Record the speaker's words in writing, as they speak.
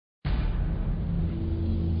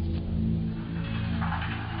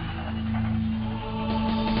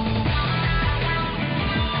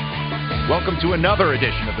Welcome to another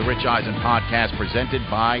edition of the Rich Eisen Podcast presented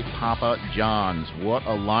by Papa John's. What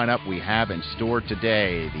a lineup we have in store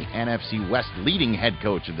today. The NFC West leading head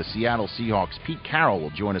coach of the Seattle Seahawks, Pete Carroll, will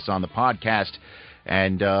join us on the podcast.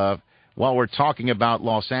 And while we're talking about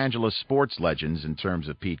Los Angeles sports legends in terms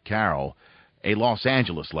of Pete Carroll, a Los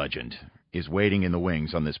Angeles legend is waiting in the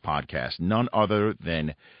wings on this podcast. None other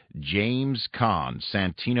than James Caan,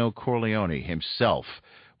 Santino Corleone himself,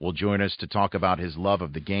 will join us to talk about his love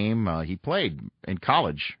of the game. He played in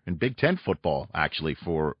college, in Big Ten football, actually,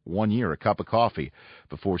 for 1 year, a cup of coffee,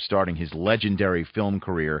 before starting his legendary film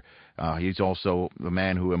career. He's also the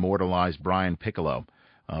man who immortalized Brian Piccolo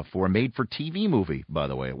for a made-for-TV movie, by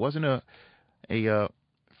the way. It wasn't a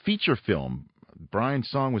feature film. Brian's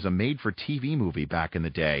song was a made-for-TV movie back in the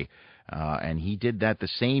day, and he did that the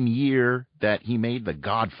same year that he made The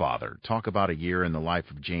Godfather. Talk about a year in the life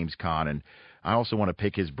of James Caan. And I also want to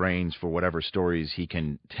pick his brains for whatever stories he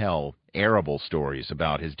can tell, arable stories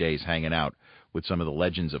about his days hanging out with some of the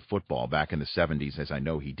legends of football back in the 70s, as I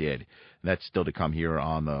know he did. That's still to come here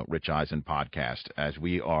on the Rich Eisen podcast as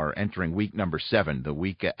we are entering week number 7, the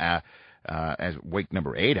week as week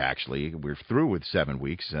number 8, actually. We're through with 7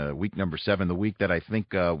 weeks. Week number 7, the week that I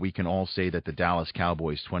think we can all say that the Dallas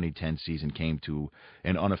Cowboys 2010 season came to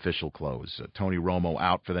an unofficial close. Tony Romo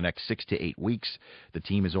out for the next 6 to 8 weeks. The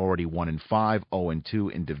team is already 1-5,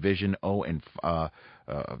 0-2 in division.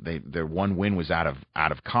 Their one win was out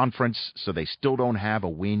of conference, so they still don't have a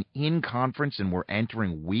win in conference, and we're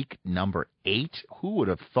entering week number 8. Who would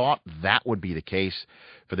have thought that would be the case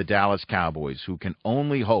for the Dallas Cowboys, who can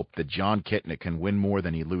only hope that John Kitna can win more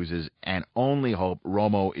than he loses, and only hope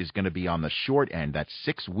Romo is going to be on the short end, that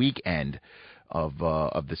 6-week end of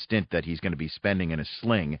the stint that he's going to be spending in a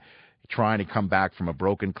sling, trying to come back from a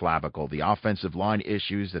broken clavicle. The offensive line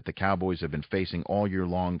issues that the Cowboys have been facing all year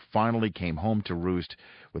long finally came home to roost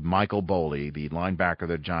with Michael Boley, the linebacker of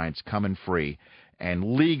the Giants, coming free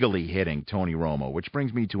and legally hitting Tony Romo, which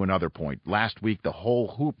brings me to another point. Last week, the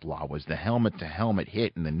whole hoopla was the helmet-to-helmet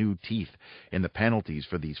hit and the new teeth in the penalties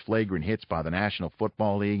for these flagrant hits by the National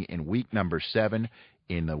Football League. In week number 7,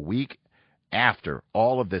 in the week after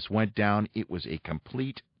all of this went down, it was a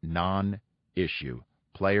complete non-issue.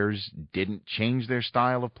 Players didn't change their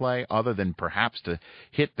style of play other than perhaps to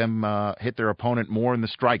hit their opponent more in the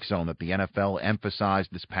strike zone that the NFL emphasized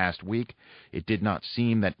this past week. It did not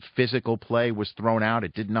seem that physical play was thrown out.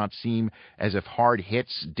 It did not seem as if hard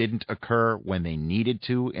hits didn't occur when they needed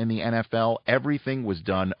to in the NFL. Everything was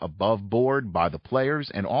done above board by the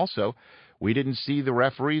players, and also we didn't see the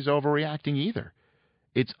referees overreacting either.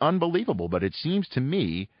 It's unbelievable, but it seems to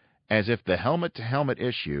me as if the helmet-to-helmet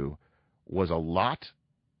issue was a lot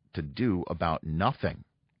to do about nothing.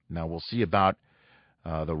 Now, we'll see about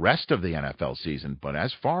the rest of the NFL season, but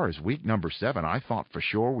as far as week number 7, I thought for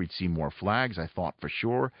sure we'd see more flags. I thought for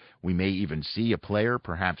sure we may even see a player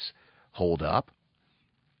perhaps hold up.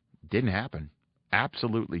 Didn't happen.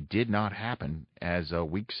 Absolutely did not happen as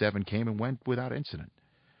week 7 came and went without incident.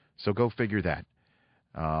 So go figure that.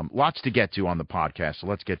 Lots to get to on the podcast, so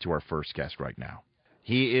let's get to our first guest right now.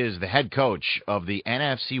 He is the head coach of the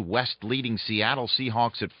NFC West leading Seattle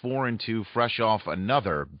Seahawks at 4-2, fresh off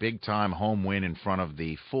another big-time home win in front of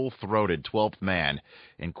the full-throated 12th man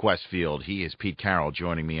in Quest Field. He is Pete Carroll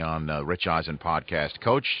joining me on the Rich Eisen podcast.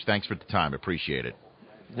 Coach, thanks for the time. Appreciate it.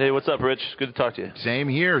 Hey, what's up, Rich? Good to talk to you. Same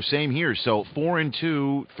here. So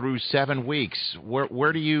 4-2 through 7 weeks.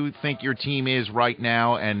 Where do you think your team is right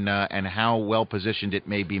now, and how well-positioned it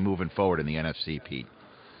may be moving forward in the NFC, Pete?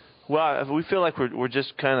 Well, we feel like we're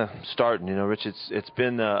just kind of starting, Rich. It's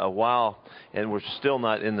been a while, and we're still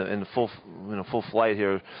not in the full flight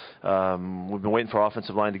here. We've been waiting for our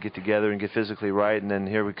offensive line to get together and get physically right, and then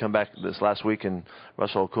here we come back this last week, and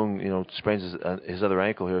Russell Okung, sprains his other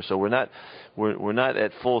ankle here. So we're not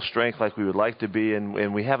at full strength like we would like to be,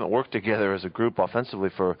 and we haven't worked together as a group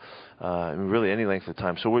offensively for really any length of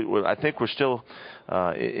time. So I think we're still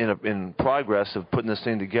in progress of putting this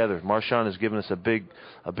thing together. Marshawn has given us a big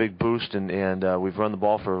boost, and we've run the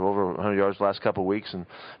ball for over 100 yards the last couple of weeks, and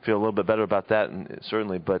feel a little bit better about that, and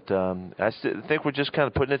certainly. But I think we're just kind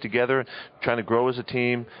of putting it together, trying to grow as a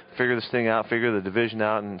team, figure this thing out, figure the division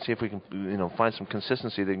out, and see if we can find some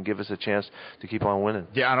consistency that can give us a chance to keep on winning.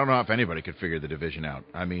 Yeah, I don't know if anybody could figure the division out.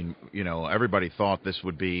 I mean, everybody thought this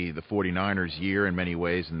would be the 49ers' year in many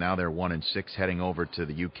ways, and now they're 1-6 heading over to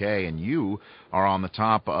the UK, and you are on the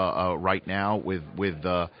top right now with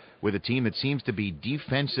a team that seems to be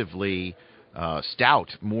defensively stout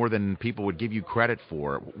more than people would give you credit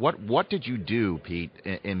for. What did you do, Pete,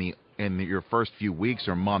 in your first few weeks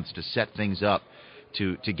or months to set things up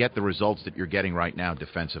to get the results that you're getting right now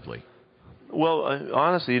defensively? Well,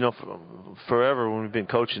 honestly, forever when we've been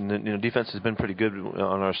coaching, defense has been pretty good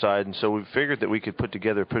on our side, and so we figured that we could put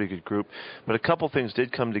together a pretty good group. But a couple things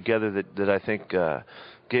did come together that I think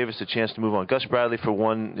gave us a chance to move on. Gus Bradley, for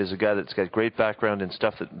one, is a guy that's got great background in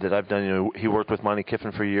stuff that I've done. He worked with Monty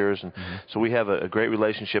Kiffin for years, and so we have a great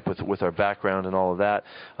relationship with our background and all of that.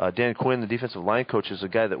 Dan Quinn, the defensive line coach, is a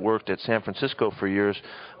guy that worked at San Francisco for years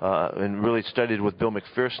and really studied with Bill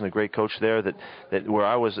McPherson, a great coach there, that where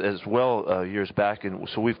I was as well years back. And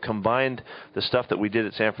so we've combined the stuff that we did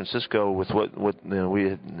at San Francisco with what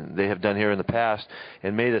they have done here in the past,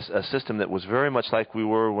 and made a system that was very much like we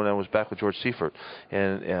were when I was back with George Seifert.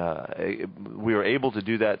 And we were able to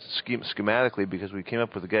do that schematically because we came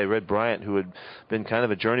up with a guy, Red Bryant, who had been kind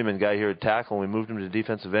of a journeyman guy here at tackle, and we moved him to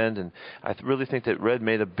defensive end. And I really think that Red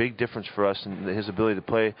made a big difference for us in his ability to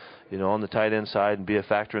play, on the tight end side and be a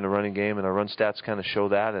factor in the running game. And our run stats kind of show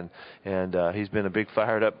that. And he's been a big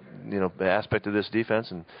fired up, aspect of this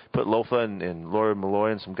defense, and put Lofa and Laurie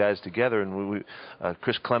Malloy and some guys together. And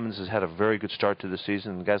Chris Clemens has had a very good start to the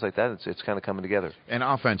season. And guys like that, it's kind of coming together. And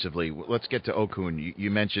offensively, let's get to Okun.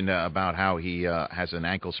 You mentioned about how he has an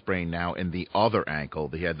ankle sprain now in the other ankle.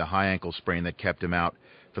 He had the high ankle sprain that kept him out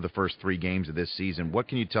for the first 3 games of this season. What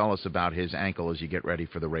can you tell us about his ankle as you get ready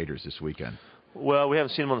for the Raiders this weekend? Well, we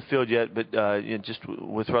haven't seen him on the field yet, but just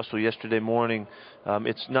with Russell yesterday morning,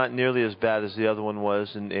 it's not nearly as bad as the other one was,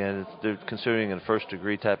 and they're considering it a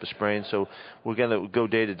first-degree type of sprain. So we're going to go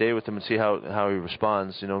day to day with him and see how he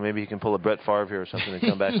responds. Maybe he can pull a Brett Favre here or something and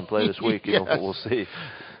come back and play this week. Yes. We'll see.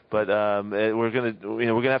 But we're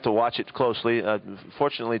gonna have to watch it closely.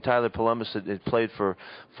 Fortunately, Tyler Columbus had played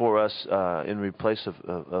for us in replace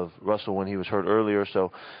of Russell when he was hurt earlier,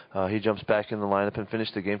 so he jumps back in the lineup and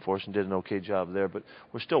finished the game for us and did an okay job there. But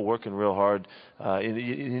we're still working real hard. You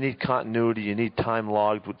need continuity. You need time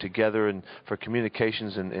logged together and for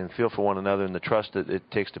communications and feel for one another and the trust that it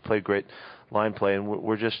takes to play great line play, and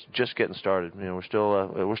we're just getting started. We're still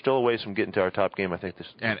a ways from getting to our top game, I think,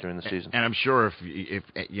 during the season. And I'm sure if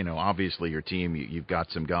obviously your team, you've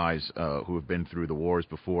got some guys who have been through the wars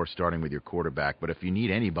before, starting with your quarterback. But if you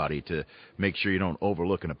need anybody to make sure you don't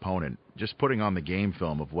overlook an opponent, just putting on the game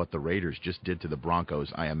film of what the Raiders just did to the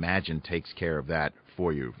Broncos, I imagine, takes care of that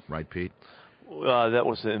for you, right, Pete? That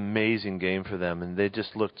was an amazing game for them, and they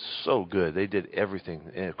just looked so good. They did everything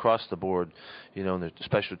across the board, in the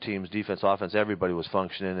special teams, defense, offense. Everybody was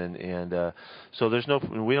functioning, and so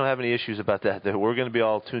we don't have any issues about that. We're going to be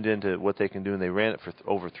all tuned into what they can do, and they ran it for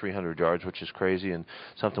over 300 yards, which is crazy and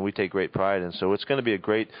something we take great pride in. So it's going to be a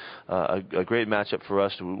great matchup for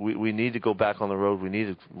us. We need to go back on the road. We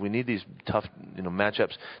need these tough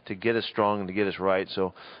matchups to get us strong and to get us right.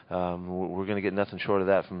 So we're going to get nothing short of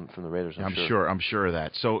that from the Raiders. I'm sure of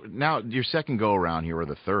that. So now your second go around here, or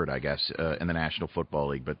the third, I guess, in the National Football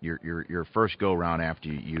League. But your first go around after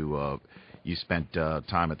you spent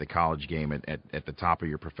time at the college game at the top of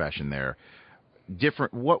your profession there.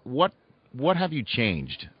 Different. What have you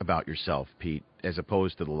changed about yourself, Pete, as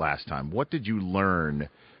opposed to the last time? What did you learn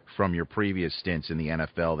from your previous stints in the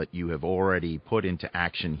NFL that you have already put into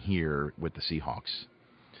action here with the Seahawks?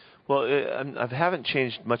 Well, I haven't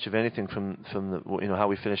changed much of anything from the how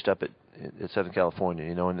we finished up at Southern California,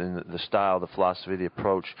 and the style, the philosophy, the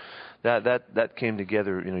approach, that came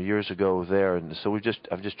together, years ago there, and so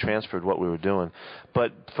I've just transferred what we were doing.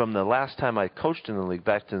 But from the last time I coached in the league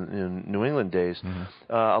back to New England days,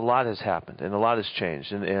 a lot has happened and a lot has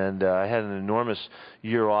changed, and I had an enormous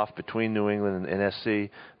year off between New England and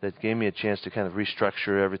SC that gave me a chance to kind of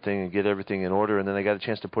restructure everything and get everything in order, and then I got a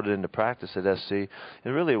chance to put it into practice at SC,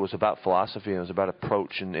 and really it was about philosophy and it was about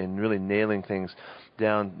approach and really nailing things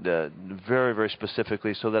down very, very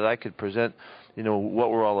specifically so that I could present, what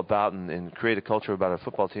we're all about and create a culture about our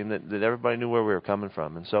football team that everybody knew where we were coming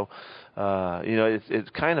from. And so,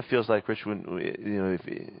 it kind of feels like, Rich, when,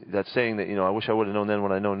 that saying that, I wish I would have known then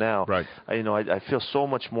what I know now. Right. I feel so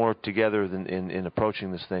much more together than in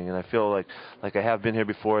approaching this thing, and I feel like I have been here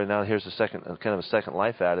before, and now here's kind of a second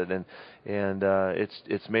life at it, and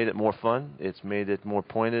it's made it more fun. It's made it more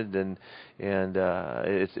pointed, and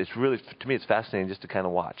it's really, to me, it's fascinating just to kind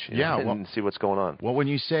of watch, and see what's going on. Well, when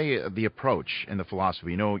you say the approach and the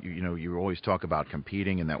philosophy, you always talk about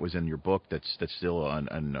competing, and that was in your book that's still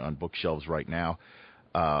on bookshelves right now,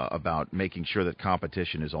 about making sure that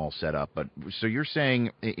competition is all set up. But so you're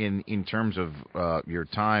saying in terms of your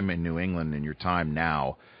time in New England and your time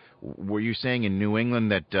now, were you saying in New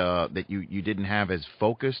England that you didn't have as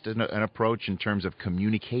focused an approach in terms of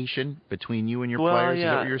communication between you and your players? Yeah.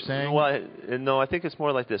 Is that what you're saying? Well, no, I think it's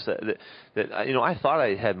more like this. That I thought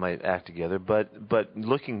I had my act together, but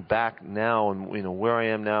looking back now and where I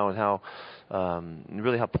am now and how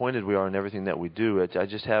really how pointed we are in everything that we do. I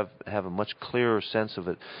just have a much clearer sense of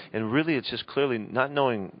it, and really it's just clearly not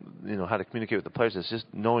knowing how to communicate with the players. It's just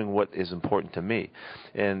knowing what is important to me.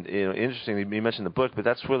 And interestingly, you mentioned the book, but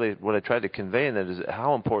that's really what I tried to convey in that is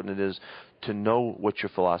how important it is to know what your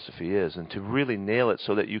philosophy is and to really nail it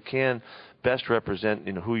so that you can best represent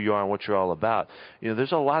who you are and what you're all about.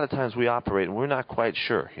 There's a lot of times we operate and we're not quite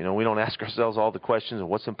sure. We don't ask ourselves all the questions of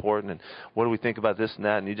what's important and what do we think about this and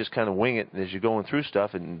that, and you just kind of wing it as you're going through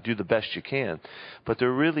stuff and do the best you can. But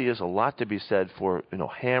there really is a lot to be said for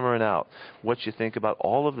hammering out what you think about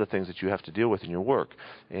all of the things that you have to deal with in your work,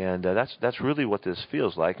 and that's really what this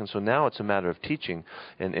feels like. And so now it's a matter of teaching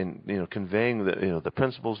and conveying the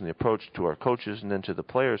principles and the approach to our coaches and then to the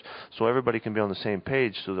players, so everybody can be on the same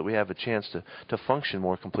page, so that we have a chance to function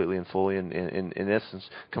more completely and fully, and in essence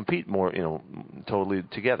compete more totally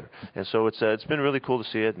together. And so it's been really cool to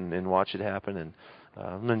see it and watch it happen, and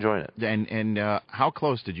I'm enjoying it. And how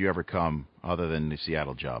close did you ever come, other than the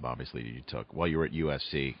Seattle job obviously you took while you were at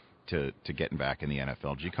USC, to getting back in the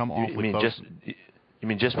NFL? Did you come awfully close? You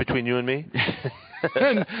mean just between you and me?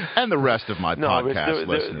 and the rest of my podcast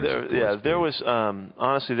listeners. There was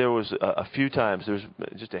honestly there was a few times. There was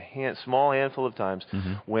just a small handful of times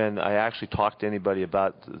when I actually talked to anybody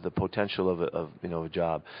about the potential of a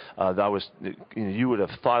job. That was you would have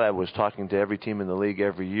thought I was talking to every team in the league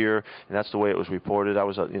every year, and that's the way it was reported. I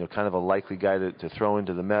was kind of a likely guy to throw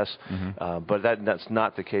into the mess, but that's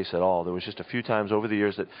not the case at all. There was just a few times over the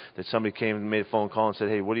years that somebody came and made a phone call and said,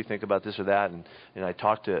 "Hey, what do you think about this or that?" And I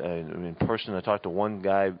talked to in person. I talked to one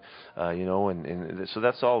guy, and so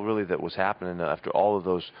that's all really that was happening after all of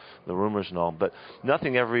the rumors and all. But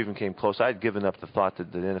nothing ever even came close. I had given up the thought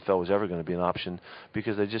that the NFL was ever going to be an option,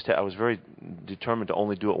 because I was very determined to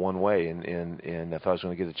only do it one way, and if I was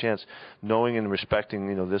going to get a chance, knowing and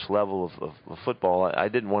respecting this level of football, I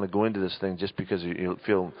didn't want to go into this thing just because you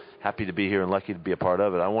feel happy to be here and lucky to be a part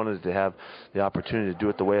of it. I wanted to have the opportunity to do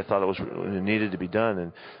it the way I thought it was needed to be done.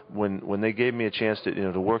 And when they gave me a chance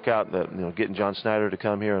to work out getting John Snyder to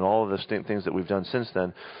come here and all of the things that we've done since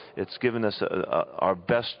then, it's given us our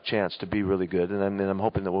best chance to be really good, and I'm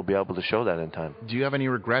hoping that we'll be able to show that in time. Do you have any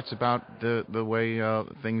regrets about the way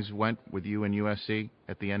things went with you and USC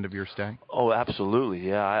at the end of your stay? Oh, absolutely,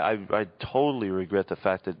 yeah. I totally regret the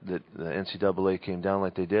fact that the NCAA came down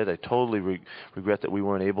like they did. I totally regret that we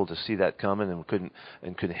weren't able to see that coming and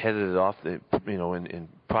couldn't head it off, in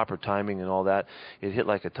proper timing and all that. It hit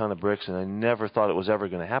like a ton of bricks, and I never thought it was ever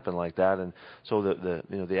going to happen like that. And so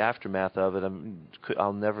the aftermath of it,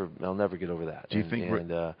 I'll never get over that. Do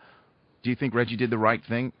you think Reggie did the right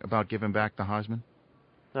thing about giving back the Heisman?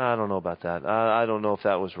 No, I don't know about that. I don't know if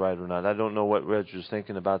that was right or not. I don't know what Reg was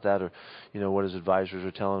thinking about that, or what his advisors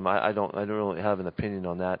are telling him. I don't really have an opinion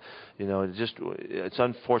on that. It's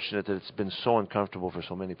unfortunate that it's been so uncomfortable for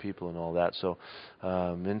so many people and all that. So,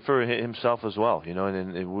 and for himself as well,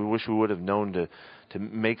 and we wish we would have known to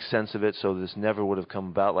make sense of it, so this never would have come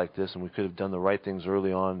about like this, and we could have done the right things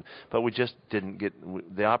early on. But we just didn't get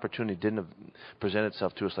the opportunity. Didn't have present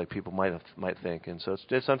itself to us like people might think, and so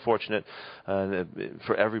it's unfortunate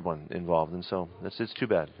for everyone involved, and so it's too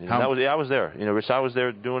bad. I was there, Rich. I was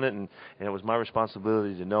there doing it, and it was my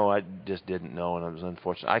responsibility to know. I just didn't know, and it was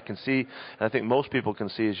unfortunate. I can see, and I think most people can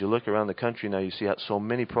see, as you look around the country now, you see how so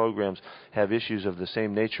many programs have issues of the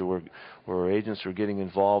same nature, where agents are getting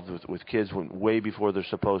involved with kids way before they're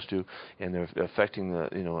supposed to, and they're affecting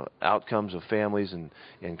the outcomes of families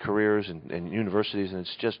and careers and universities, and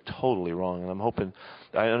it's just totally wrong. And I'm hoping,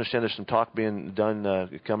 I understand there's some talk being done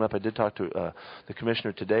coming up. I did talk to the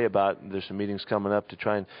commissioner today about there's some meetings coming up to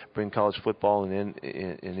try and bring college football and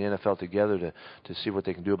the NFL together to see what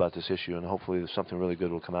they can do about this issue, and hopefully something really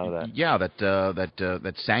good will come out of that. Yeah,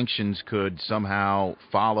 that sanctions could somehow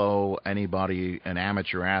follow anybody, an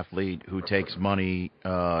amateur athlete who takes money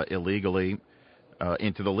illegally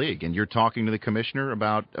into the league. And you're talking to the commissioner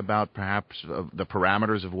about perhaps the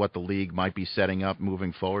parameters of what the league might be setting up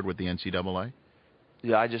moving forward with the NCAA?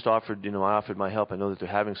 Yeah, I just offered, I offered my help. I know that they're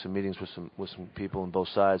having some meetings with some people on both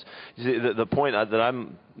sides. You see, the point that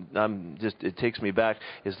I'm just, it takes me back,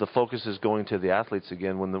 is the focus is going to the athletes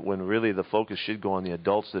again, when really the focus should go on the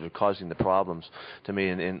adults that are causing the problems to me,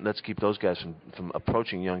 and let's keep those guys from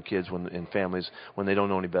approaching young kids in families when they don't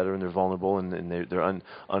know any better and they're vulnerable and they're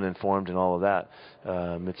uninformed and all of that.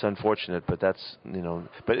 It's unfortunate, but that's,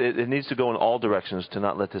 but it needs to go in all directions to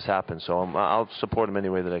not let this happen. So I'll support them any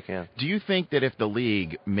way that I can. Do you think that if the league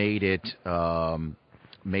made it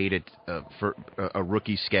for a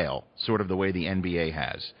rookie scale, sort of the way the NBA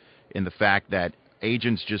has, in the fact that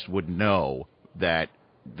agents just would know that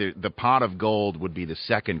the pot of gold would be the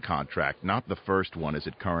second contract, not the first one as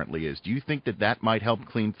it currently is. Do you think that might help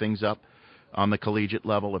clean things up on the collegiate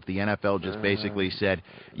level if the NFL just basically said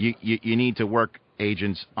you need to work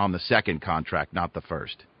agents on the second contract, not the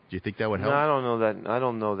first? Do you think that would help? No, I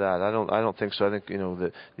don't know that. I don't think so. I think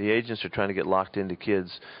the agents are trying to get locked into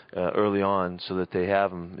kids early on so that they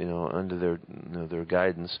have them under their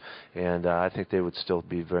guidance, and I think they would still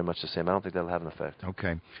be very much the same. I don't think that'll have an effect.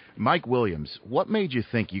 Okay, Mike Williams, what made you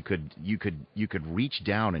think you could reach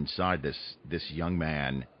down inside this young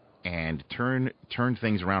man and turn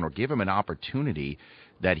things around, or give him an opportunity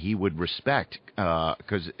that he would respect?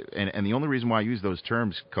 Because the only reason why I use those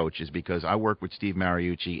terms, Coach, is because I work with Steve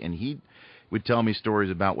Mariucci, and he would tell me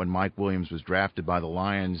stories about when Mike Williams was drafted by the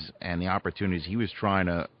Lions and the opportunities he was trying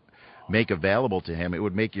to make available to him. It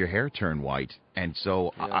would make your hair turn white. And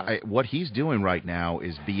so what he's doing right now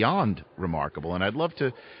is beyond remarkable, and I'd love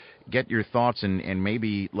to get your thoughts and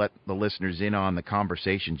maybe let the listeners in on the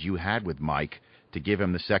conversations you had with Mike to give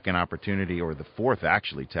him the second opportunity, or the fourth,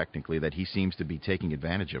 actually, technically, that he seems to be taking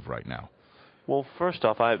advantage of right now. Well, first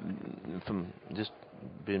off, from just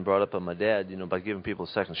being brought up by my dad, by giving people a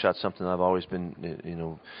second shot, something I've always been,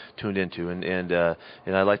 tuned into, and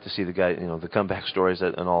I like to see the guy, the comeback stories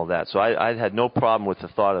and all of that. So I had no problem with the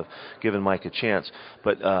thought of giving Mike a chance.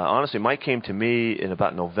 But honestly, Mike came to me in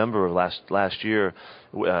about November of last year,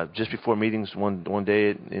 just before meetings one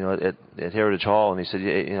day, at Heritage Hall, and he said,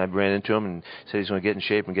 I ran into him and said he's going to get in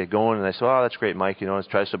shape and get going, and I said, oh, that's great, Mike, let's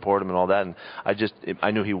try to support him and all that, and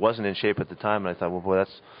I knew he wasn't in shape at the time, and I thought, well, boy,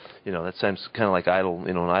 that's, that sounds kind of like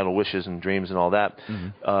idle wishes and dreams and all that,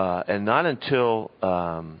 and not until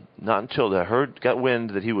I got wind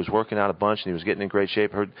that he was working out a bunch and he was getting in great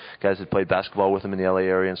shape. Heard guys that played basketball with him in the LA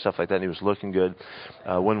area and stuff like that, and he was looking good.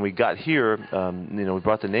 When we got here, we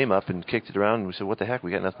brought the name up and kicked it around, and we said, what the heck,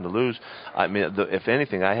 we got nothing to lose. I mean, if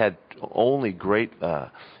anything, I had only great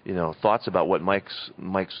thoughts about what Mike's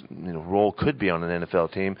role could be on an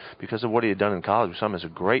NFL team because of what he had done in college. We saw him as a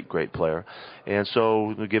great player, and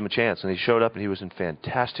so we gave him a chance. And he showed up, and he was in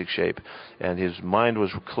fantastic shape, and his mind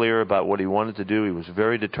was clear about what he wanted to do. He was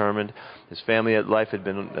very determined. His family life had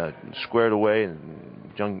been squared away,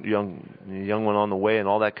 and young one on the way, and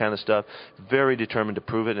all that kind of stuff. Very determined to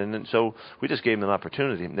prove it, and then, so we just gave him an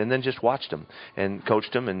opportunity, and then just watched him and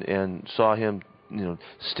coached him and saw him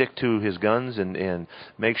stick to his guns and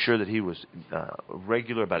make sure that he was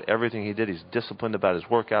regular about everything he did. He's disciplined about his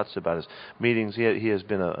workouts, about his meetings. He has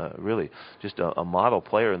been really just a model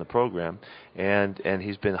player in the program, and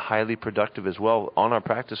he's been highly productive as well on our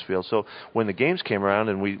practice field. So when the games came around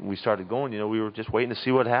and we started going, we were just waiting to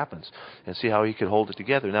see what happens and see how he could hold it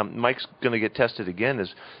together. Now Mike's going to get tested again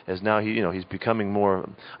as now he's becoming more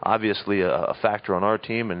obviously a factor on our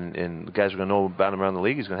team, and the guys are going to know about him around the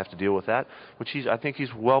league. He's going to have to deal with that, which I think he's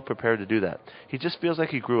well prepared to do that. He just feels like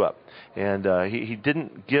he grew up, and he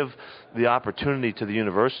didn't give the opportunity to the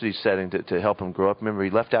university setting to help him grow up. Remember, he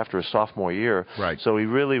left after his sophomore year, right? So he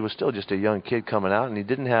really was still just a young kid coming out, and he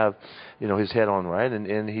didn't have his head on right,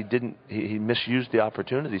 and he misused the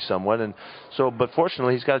opportunity somewhat, and so, but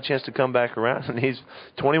fortunately he's got a chance to come back around, and he's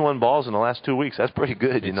 21 balls in the last 2 weeks. That's pretty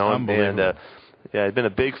good, It's unbelievable. And yeah, he's been a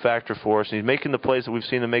big factor for us, and he's making the plays that we've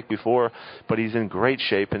seen him make before, but he's in great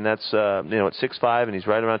shape, and that's, at 6'5", and he's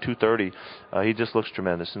right around 230. He just looks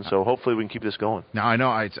tremendous, and so hopefully we can keep this going. Now, I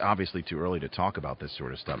know it's obviously too early to talk about this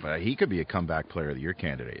sort of stuff, but he could be a comeback player of the year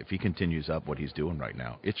candidate if he continues up what he's doing right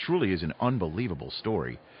now. It truly is an unbelievable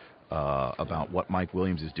story about what Mike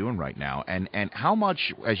Williams is doing right now. And how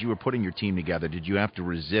much, as you were putting your team together, did you have to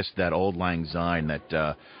resist that old lang syne that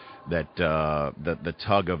the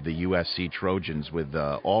tug of the USC Trojans with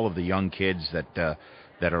all of the young kids that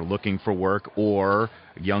are looking for work, or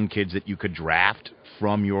young kids that you could draft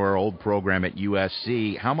from your old program at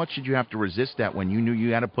USC? How much did you have to resist that when you knew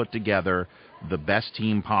you had to put together the best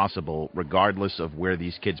team possible, regardless of where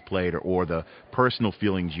these kids played or the personal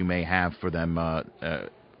feelings you may have for them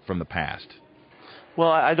from the past? Well,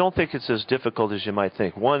 I don't think it's as difficult as you might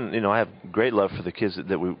think. One, I have great love for the kids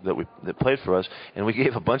that played for us, and we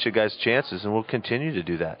gave a bunch of guys chances, and we'll continue to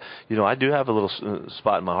do that. I do have a little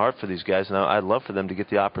spot in my heart for these guys, and I'd love for them to get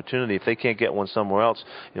the opportunity. If they can't get one somewhere else,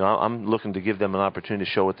 I'm looking to give them an opportunity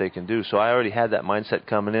to show what they can do. So I already had that mindset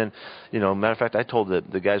coming in. Matter of fact, I told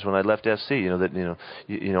the guys when I left SC,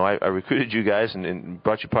 I recruited you guys and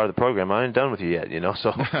brought you part of the program. I ain't done with you yet,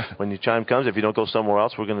 So when your time comes, if you don't go somewhere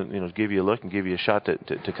else, we're going to give you a look and give you a shot out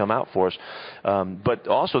to come out for us. But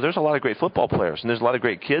also, there's a lot of great football players, and there's a lot of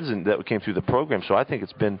great kids that came through the program. So I think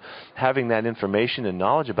it's been having that information and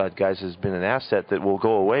knowledge about guys has been an asset that will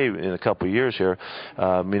go away in a couple of years here.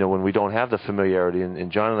 When we don't have the familiarity,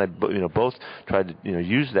 and John and I, both tried to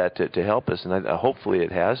use that to help us, and hopefully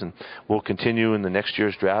it has, and we'll continue in the next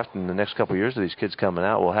year's draft and the next couple of years of these kids coming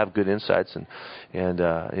out. We'll have good insights and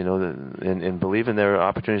believe in their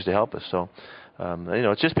opportunities to help us. So.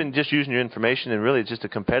 It's just been using your information, and really it's just a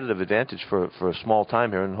competitive advantage for a small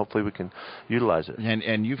time here, and hopefully we can utilize it.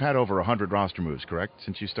 And you've had over 100 roster moves, correct,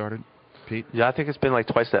 since you started, Pete? Yeah, I think it's been like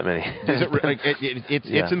twice that many.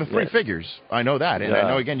 It's in the three figures. I know that. And I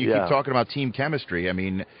know, again, you keep talking about team chemistry. I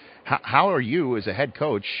mean, how are you as a head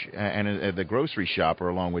coach and the grocery shopper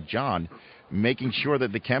along with John making sure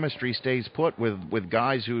that the chemistry stays put with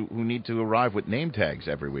guys who need to arrive with name tags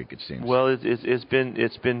every week, it seems? Well, it's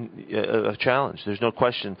been a challenge. There's no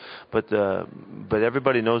question. But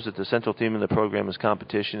everybody knows that the central team in the program is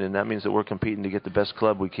competition, and that means that we're competing to get the best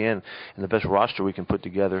club we can and the best roster we can put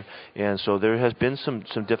together. And so there has been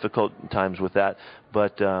some difficult times with that.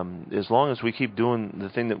 But as long as we keep doing the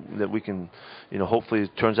thing that we can, hopefully it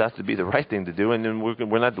turns out to be the right thing to do. And then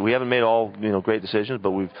we haven't made all great decisions,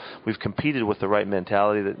 but we've competed with the right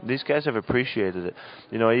mentality. That these guys have appreciated it.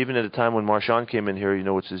 Even at a time when Marshawn came in here,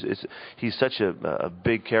 he's such a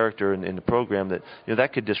big character in the program that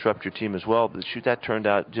that could disrupt your team as well. But that turned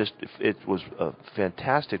out it was a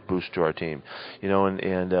fantastic boost to our team.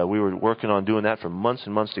 And we were working on doing that for months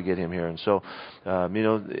and months to get him here. And so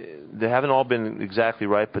they haven't all been exactly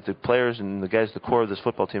right, but the players and the guys, the core of this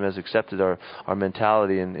football team, has accepted our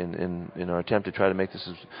mentality in our attempt to try to make this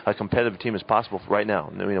as a competitive team as possible right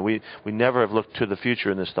now. We never have looked to the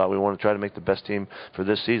future in this thought. We want to try to make the best team for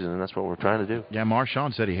this season, and that's what we're trying to do. Yeah,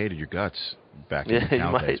 Marshawn said he hated your guts back in the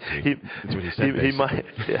Cal days. That's what he said. He might.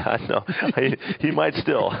 Yeah, I know. He might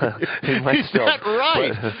still. He might still. Is that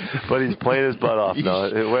right? But he's playing his butt off.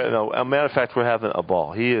 No, a matter of fact, we're having a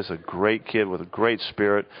ball. He is a great kid with a great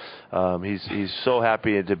spirit. He's so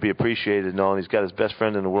happy to be appreciated and all. And he's got his best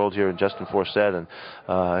friend in the world here, in Justin Forsett, and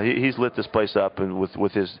he's lit this place up, and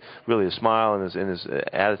with his really a smile and his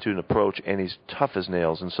attitude and approach, and he's tough as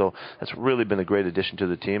nails. And so that's really been a great addition to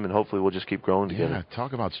the team, and hopefully we'll just keep growing together. Yeah,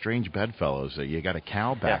 talk about strange bedfellows. You got a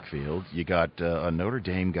Cal backfield. You got a Notre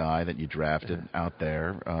Dame guy that you drafted out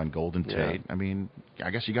there on Golden Tate. I mean, I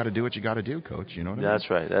guess you got to do what you got to do, Coach. You know what I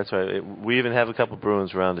mean? That's right. We even have a couple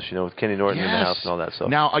Bruins around us, with Kenny Norton in the house and all that stuff.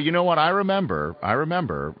 Now, you know what? I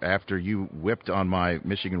remember after you whipped on my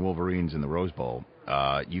Michigan Wolverines in the Rose Bowl,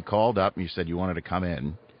 you called up and you said you wanted to come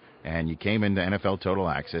in, and you came into NFL Total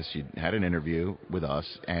Access. You had an interview with us,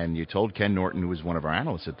 and you told Ken Norton, who was one of our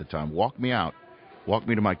analysts at the time, walk me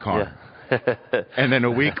to my car. Yeah. And then a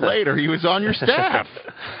week later, he was on your staff.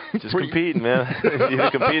 Just competing, man. You're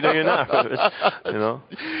competing or you're not.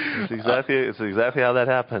 It's exactly how that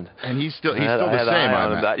happened. And he's still the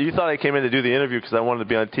same. You thought I came in to do the interview because I wanted to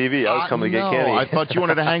be on TV. I was coming to get Kenny. I thought you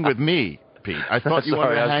wanted to hang with me, Pete. I thought you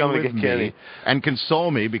wanted to hang with me Kenny and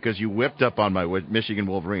console me because you whipped up on my Michigan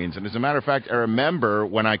Wolverines. And as a matter of fact, I remember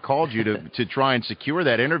when I called you to try and secure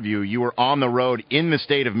that interview, you were on the road in the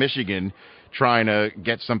state of Michigan trying to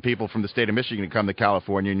get some people from the state of Michigan to come to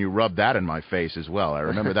California, and you rubbed that in my face as well. I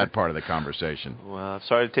remember that part of the conversation. Well, I'm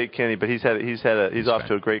sorry to take Kenny, but he's off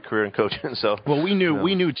to a great career in coaching. So we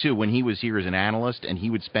knew too when he was here as an analyst and he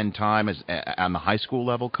would spend time on the high school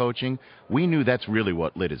level coaching. We knew that's really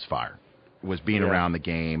what lit his fire, was being around the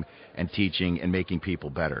game and teaching and making people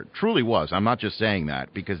better. Truly was. I'm not just saying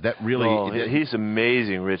that because that really... he's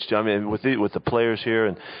amazing, Rich. I mean, with the players here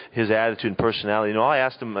and his attitude and personality. I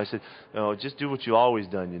asked him, I said, just do what you always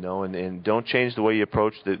done, and don't change the way you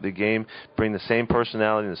approach the game. Bring the same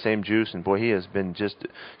personality and the same juice. And, boy, he has been just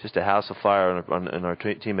a house of fire on our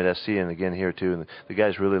team at SC and, again, here, too. And the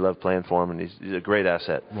guys really love playing for him, and he's a great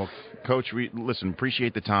asset. Well, Coach, listen,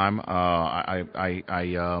 appreciate the time. I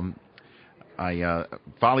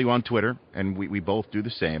follow you on Twitter, and we both do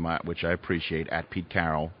the same, which I appreciate, at Pete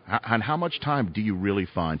Carroll. And how much time do you really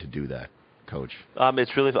find to do that, Coach?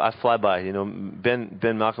 It's really, I fly by. Ben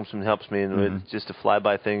Malcolmson helps me, and it's just a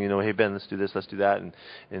fly-by thing. Hey, Ben, let's do this, let's do that,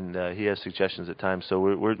 and he has suggestions at times, so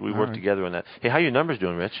we work together on that. Hey, how are your numbers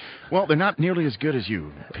doing, Rich? Well, they're not nearly as good as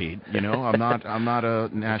you, Pete. I'm not a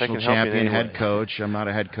national champion head coach. I'm not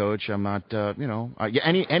a head coach. I'm not,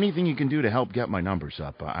 anything you can do to help get my numbers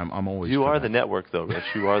up. I'm always. You are the network, though, Rich.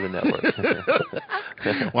 You are the network.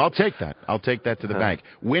 Well, I'll take that. I'll take that to the bank.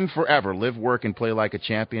 Win forever. Live, work, and play like a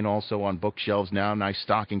champion. Also on bookshelves now. Nice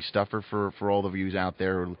stocking stuffer for all of you out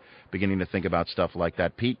there who are beginning to think about stuff like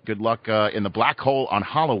that. Pete, good luck in the black hole on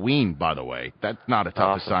Halloween, by the way. That's not a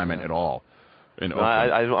tough assignment at all. in No,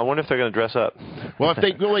 Oakland. I wonder if they're going to dress up. Well,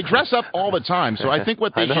 they dress up all the time. So I think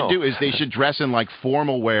what they should do is they should dress in like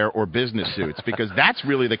formal wear or business suits, because that's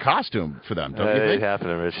really the costume for them. Don't you That think? ain't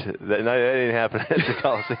happening, Rich. That ain't happening at the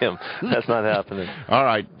Coliseum. That's not happening. All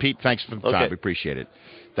right, Pete. Thanks for the time. Okay. We appreciate it.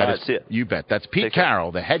 See it. You bet. That's Pete Take care.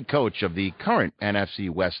 Carroll, the head coach of the current NFC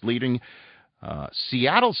West leading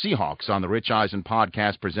Seattle Seahawks, on the Rich Eisen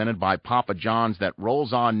podcast presented by Papa John's, that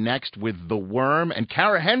rolls on next with The Worm. And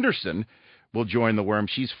Kara Henderson will join The Worm.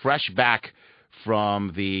 She's fresh back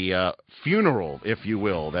from the funeral, if you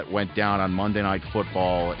will, that went down on Monday Night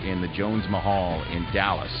Football in the Jones Mahal in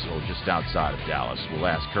Dallas, or just outside of Dallas. We'll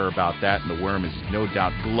ask her about that, and The Worm is no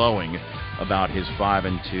doubt glowing about his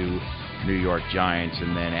 5-2 New York Giants.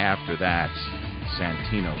 And then after that,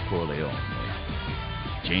 Santino Corleone.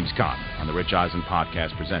 James Caan on the Rich Eisen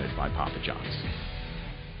podcast presented by Papa John's.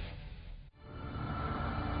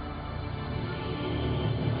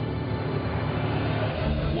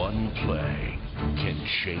 One play can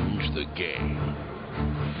change the game.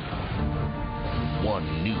 One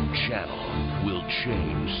new channel will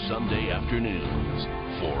change Sunday afternoons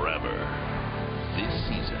forever. This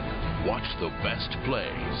season, watch the best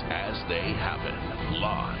plays as they happen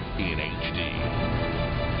live in HD.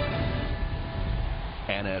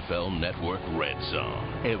 NFL Network Red Zone.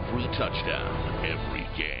 Every touchdown, every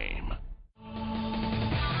game.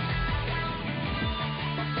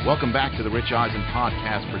 Welcome back to the Rich Eisen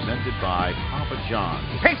podcast presented by Papa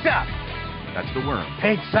John's. Pizza! That's The Worm.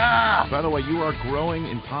 Pizza! By the way, you are growing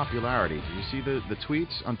in popularity. Do you see the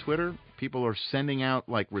tweets on Twitter? People are sending out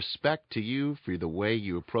like respect to you for the way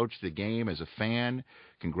you approach the game as a fan,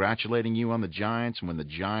 congratulating you on the Giants. When the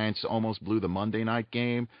Giants almost blew the Monday night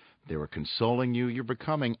game, they were consoling you. You're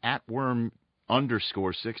becoming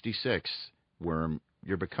 @worm_66. Worm,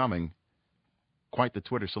 you're becoming quite the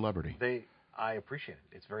Twitter celebrity. I appreciate it.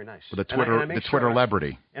 It's very nice. The Twitter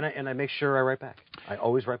celebrity. And I make sure I write back. I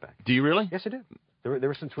always write back. Do you really? Yes, I do. There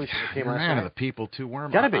were some tweets that came last Man night. of the people, too,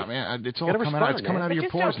 Worm. Gotta be. It's all Gotta coming respond, out. It's coming man. out of But your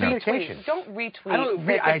just pores now. Don't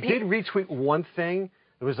retweet. I did retweet one thing.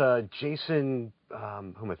 It was Jason. Who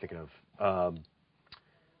am I thinking of?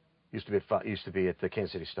 Used to be at the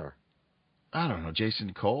Kansas City Star. I don't know,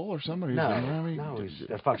 Jason Cole or somebody? No, he's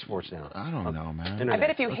at Fox Sports now. I don't know, man. Internet. I bet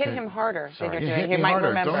if you hit him harder than you're You doing, hit he me might harder.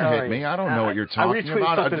 remember. Don't hit me. I don't know what you're talking retweeted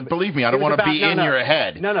about. something- Believe me, I don't it was want to about- be no, in no. your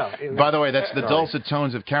head. No. By the way, that's the Sorry. dulcet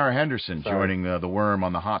tones of Kara Henderson Sorry. joining the Worm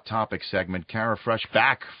on the Hot Topic segment. Kara, fresh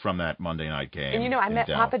back from that Monday night game. And I in met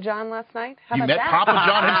Dallas. Papa John last night. How You about met that? Papa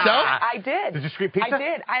John himself? I did. Did you scream pizza? I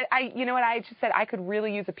did. I you know what? I just said I could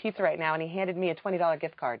really use a pizza right now, and he handed me a $20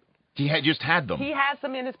 gift card. He just had them. He has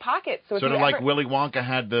them in his pocket. So if Sort of you like ever, Willy Wonka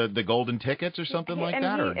had the golden tickets or something like and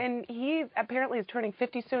that? And he apparently is turning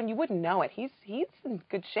 50 soon. You wouldn't know it. He's in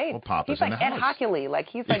good shape. Well, Papa's he's in like the Ed house. Hockley. Like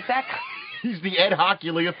he's like that. He's the Ed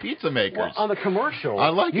Hockley of pizza makers. Well, on the commercial, I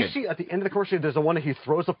like you it. see at the end of the commercial, there's the one that he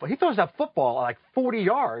throws that football like 40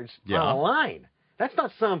 yards on a line. That's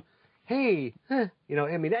not some, hey, I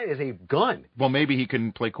mean, that is a gun. Well, maybe he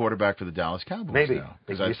can play quarterback for the Dallas Cowboys Maybe. now.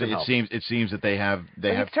 They Because can use some help. it seems that they have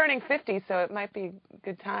He's turning 50, so it might be a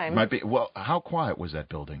good time. might be. Well, how quiet was that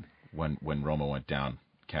building when Roma went down,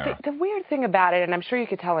 Kara? The weird thing about it, and I'm sure you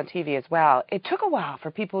could tell on TV as well, it took a while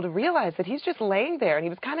for people to realize that he's just laying there, and he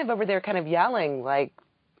was kind of over there kind of yelling, like,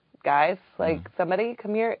 guys, like, somebody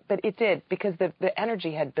come here. But it did, because the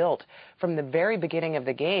energy had built from the very beginning of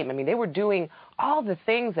the game. I mean, they were doing all the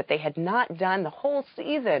things that they had not done the whole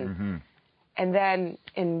season. And then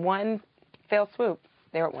in one fell swoop,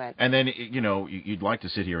 there it went. And then, you'd like to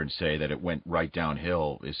sit here and say that it went right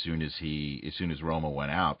downhill as soon as Roma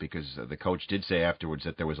went out, because the coach did say afterwards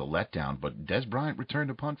that there was a letdown, but Des Bryant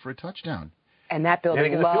returned a punt for a touchdown. And that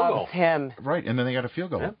building loves him. Right, and then they got a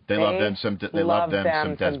field goal. Yeah. They love them some Des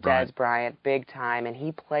Bryant. Bryant, big time, and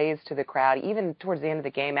he plays to the crowd. Even towards the end of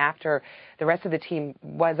the game, after the rest of the team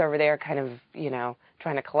was over there, kind of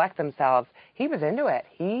trying to collect themselves, he was into it.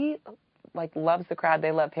 He loves the crowd.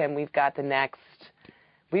 They love him. We've got the next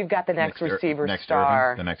receiver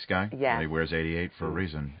star. Irvin, the next guy. Yeah. He wears 88 for a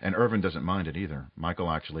reason, and Irvin doesn't mind it either. Michael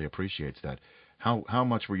actually appreciates that. How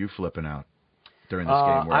much were you flipping out during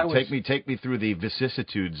this game? Take me through the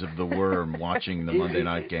vicissitudes of the Worm watching the Monday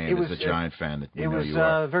night game as a Giant fan that we know you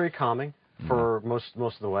are. It was very calming for most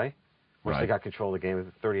of the way. Once they got control of the game with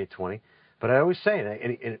 38-20. But I always say that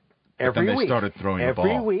every then week, they started throwing the ball.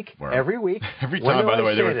 Every week. Every time, by the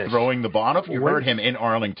way, they were throwing the ball. I don't know if you heard him in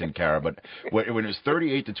Arlington, Kara, but when it was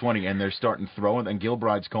 38-20 and they're starting throwing, and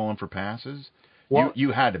Gilbride's calling for passes,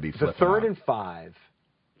 you had to be flipping the 3rd out. and 5,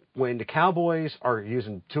 when the Cowboys are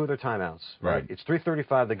using 2 of their timeouts, right? It's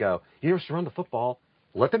 3:35 to go. You just run the football,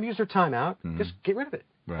 let them use their timeout, just get rid of it.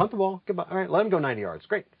 Right. Punt the ball. Goodbye. All right, let him go 90 yards.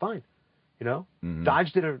 Great, fine. You know,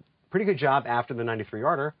 Dodge did a pretty good job after the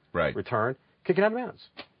 93-yarder return. Kick it out of bounds.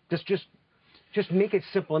 Just make it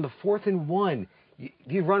simple. In the 4th and 1,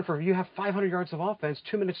 you have 500 yards of offense,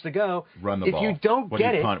 2 minutes to go. Run the ball. If you don't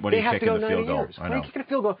get it, they have to go 90 yards. I know. Why kicking a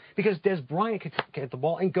field goal? Because Des Bryant could get the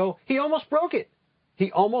ball and go. He almost broke it. He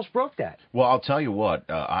almost broke that. Well, I'll tell you what.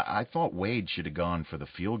 I thought Wade should have gone for the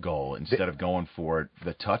field goal instead of going for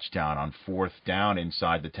the touchdown on 4th down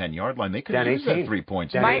inside the 10-yard line. They could have used that 3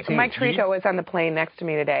 points. Mike Tirico was on the plane next to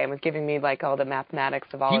me today and was giving me like all the mathematics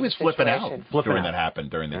of all of the situation. He was flipping out that happened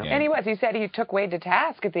during the game. And he was. He said he took Wade to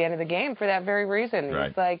task at the end of the game for that very reason. Right.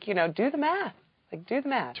 He's like, do the math. Like, do the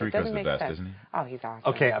math. Tirico's the best, isn't he? Oh, he's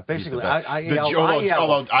awesome. Okay, basically, I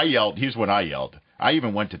yelled. Here's when I yelled. I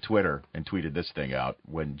even went to Twitter and tweeted this thing out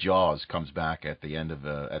when Jaws comes back at the end of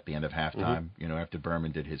halftime. After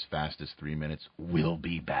Berman did his fastest 3 minutes, we'll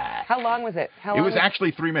be back. How long was it? It was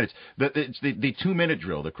actually 3 minutes. It's the 2-minute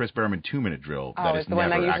drill, the Chris Berman 2-minute drill. Oh, it's the one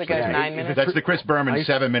that usually goes 9 minutes. That's the Chris Berman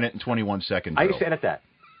 7-minute and 21-second drill. I used to edit that.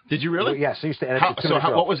 Did you really? Yes, I used to edit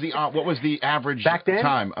the what was the average back then,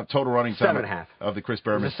 time of total running time 7.5 of the Chris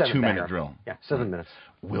Berman 2-minute drill? Yeah, 7 minutes.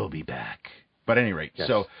 We'll be back. But at any rate,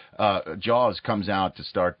 so Jaws comes out to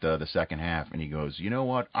start the second half, and he goes, you know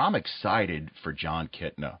what? I'm excited for John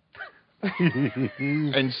Kitna.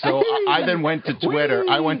 And so I then went to Twitter.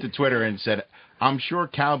 I went to Twitter and said, I'm sure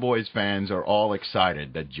Cowboys fans are all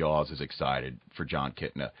excited that Jaws is excited for John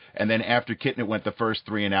Kitna. And then after Kitna went the first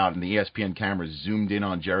 3 and out, and the ESPN cameras zoomed in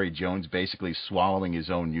on Jerry Jones basically swallowing his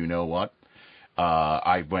own you-know-what,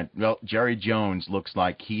 I went, well, Jerry Jones looks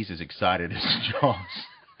like he's as excited as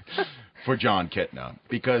Jaws for John Kitna.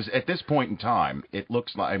 Because at this point in time, it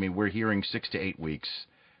looks like, we're hearing 6 to 8 weeks,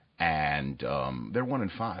 and they're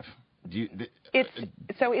 1-5.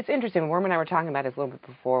 It's interesting. Worm and I were talking about this a little bit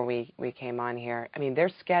before we came on here. Their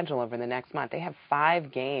schedule over the next month, they have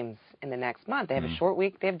 5 games in the next month. They have a short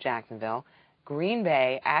week. They have Jacksonville, Green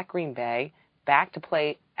Bay, back to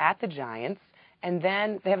play at the Giants, and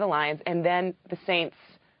then they have the Lions, and then the Saints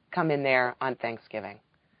come in there on Thanksgiving.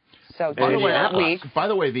 So by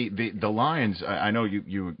the way, the Lions, I know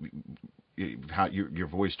your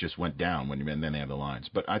voice just went down and then they have the Lions,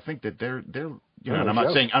 but I think that they're and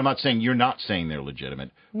I'm not saying you're not saying they're legitimate,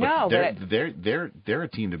 but they're a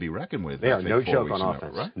team to be reckoned with. They are no joke on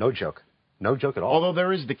offense. Right? No joke at all. Although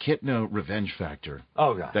there is the Kitna revenge factor.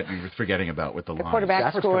 Oh God, that you were forgetting about with the Lions.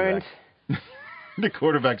 Quarterback scored. The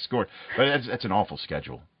quarterback scored, but that's an awful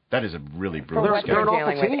schedule. That is a really brutal schedule. They're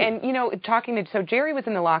an awful team. And Jerry was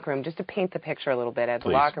in the locker room, just to paint the picture a little bit, at the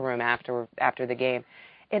locker room after the game.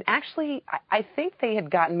 And actually, I think they had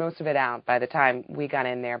gotten most of it out by the time we got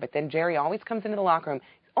in there. But then Jerry always comes into the locker room.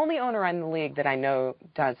 He's the only owner in the league that I know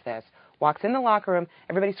does this. Walks in the locker room,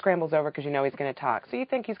 everybody scrambles over because you know he's going to talk. So you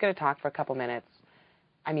think he's going to talk for a couple minutes.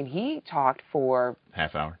 He talked for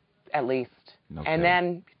half hour at least. And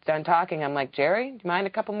then he's done talking. I'm like, Jerry, do you mind a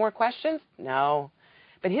couple more questions? No.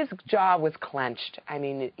 But his jaw was clenched.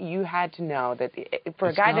 You had to know that for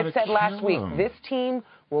a guy that said last week, this team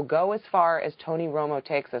will go as far as Tony Romo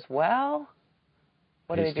takes us. Well,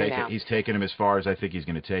 what do they do now? He's taken him as far as I think he's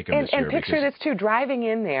going to take him this year. And picture this, too. Driving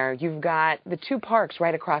in there, you've got the 2 parks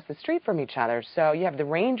right across the street from each other. So you have the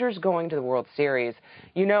Rangers going to the World Series.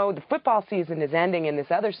 The football season is ending in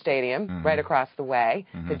this other stadium right across the way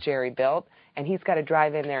that Jerry built. And he's got to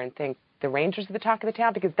drive in there and think, the Rangers are the talk of the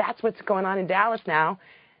town, because that's what's going on in Dallas now.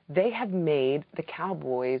 They have made the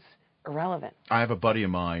Cowboys irrelevant. I have a buddy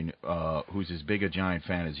of mine who's as big a Giant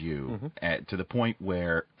fan as you, to the point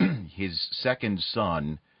where his second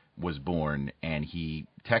son was born, and he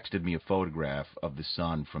texted me a photograph of the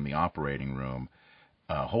son from the operating room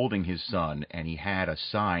holding his son, and he had a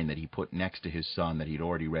sign that he put next to his son that he'd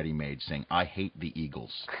already ready-made saying, "I hate the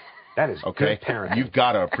Eagles." That is good parenting. You've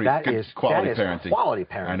got a quality parenting. Quality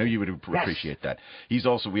parenting. I know you would appreciate that.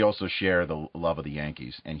 We also share the love of the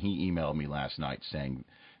Yankees, and he emailed me last night saying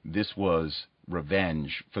this was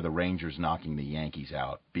revenge for the Rangers knocking the Yankees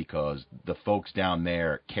out because the folks down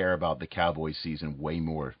there care about the Cowboys season way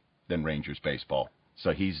more than Rangers baseball.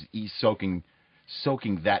 So he's soaking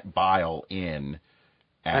that bile in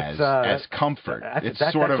as comfort.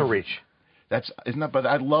 That's a reach. Isn't that? But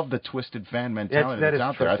I love the twisted fan mentality that's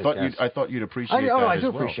out there. I thought you'd appreciate that. I do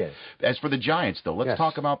appreciate it. As for the Giants, though, let's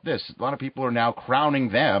talk about this. A lot of people are now crowning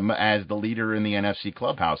them as the leader in the NFC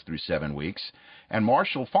clubhouse through 7 weeks, And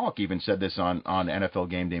Marshall Faulk even said this on NFL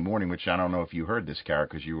Game Day Morning, which I don't know if you heard this, Kara,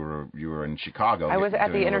 because you were in Chicago. I was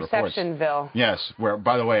at the Interceptionville. Yes, where,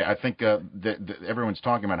 by the way, I think everyone's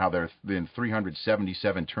talking about how there have been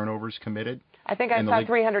 377 turnovers committed. I think I saw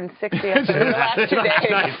 360 in the last 2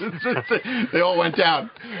 days. They all went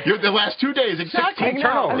down. The last 2 days, exactly.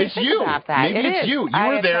 It's you. Maybe it's you.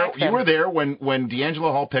 You were there when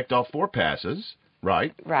D'Angelo Hall picked off 4 passes,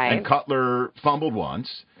 right? Right. And Cutler fumbled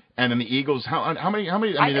once. And then the Eagles, how many? I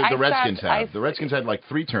mean, the Redskins had. The Redskins had like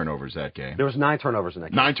 3 turnovers that game. There was 9 turnovers in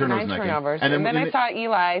that game. 9 turnovers in that game. And then I saw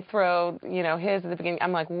Eli throw, his at the beginning.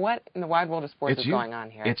 I'm like, what in the wide world of sports is going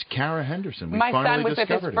on here? It's Kara Henderson. My son was at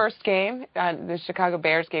his first game, the Chicago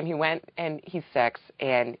Bears game. He went, and he's 6.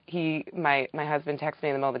 And my husband texted me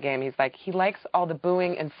in the middle of the game. He's like, he likes all the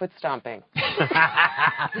booing and foot stomping.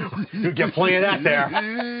 You get plenty of that there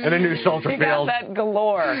in a new Soldier Field. He got that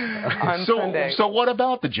galore on Sunday. So what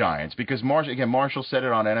about the Giants? Because Marshall said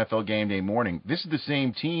it on NFL Game Day Morning. This is the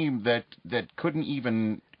same team that couldn't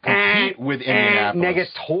even compete with Indianapolis.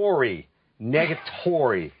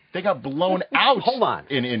 Negatory. They got blown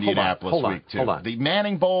out in Indianapolis week 2. The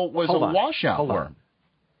Manning Bowl was a washout worm.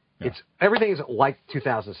 Yeah. Everything is like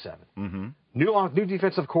 2007. Mm-hmm. New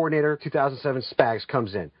defensive coordinator, 2007 Spags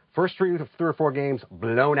comes in. First 3 or 4 games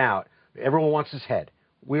blown out. Everyone wants his head.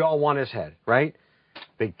 We all want his head, right?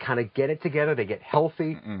 They kind of get it together. They get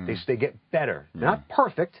healthy. Mm-hmm. They get better. They're not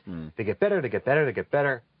perfect. They get better. They get better. They get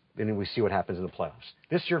better. And then we see what happens in the playoffs.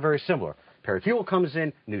 This year, very similar. Perry Fewell comes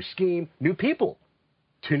in, new scheme, new people,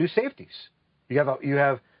 2 new safeties. You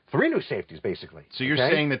have 3 new safeties basically. So you're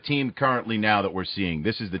saying the team currently now that we're seeing,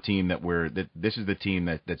 this is the team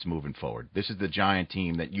that's moving forward. This is the Giant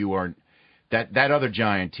team that you are. That other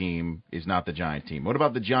Giant team is not the Giant team. What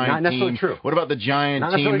about the Giant team? True. What about the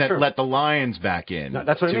Giant team that let the Lions back in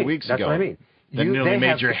 2 weeks ago? That's what I mean. That nearly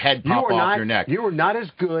made your head pop off your neck. You are not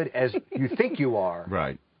as good as you think you are.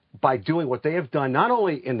 Right. By doing what they have done, not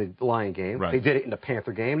only in the Lion game, right. They did it in the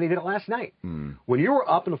Panther game, they did it last night. When you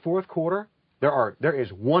were up in the 4th quarter, there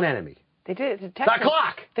is one enemy. They did it. The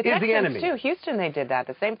clock is the enemy. Too. Houston, they did that.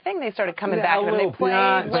 The same thing. They started coming back when they played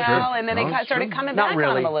well, and then they started coming back on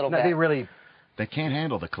them a little bit. They can't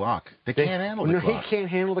handle the clock. They can't handle the clock. He can't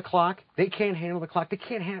handle the clock. They can't handle the clock. They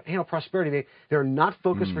can't handle prosperity. They're not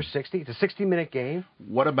focused for 60. It's a 60-minute game.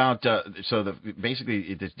 What about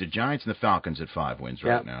basically the Giants and the Falcons at 5 wins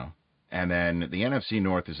right now, and then the NFC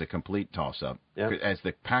North is a complete toss-up as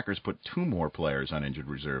the Packers put 2 more players on injured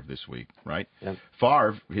reserve this week. Right? Yep.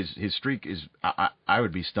 Favre, his streak is. I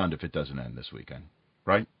would be stunned if it doesn't end this weekend.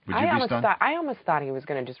 Right? Would you be stunned? I almost thought he was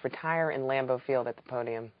going to just retire in Lambeau Field at the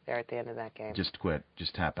podium there at the end of that game. Just quit.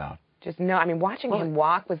 Just tap out. Watching him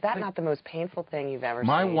walk, was that not the most painful thing you've ever seen?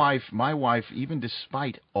 My wife, even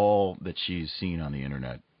despite all that she's seen on the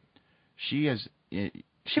internet, she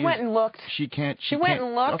went and looked. She went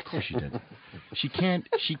and looked. Of course she did. She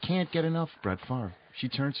can't get enough Brett Favre. She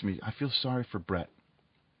turns to me. I feel sorry for Brett.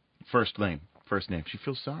 First name. She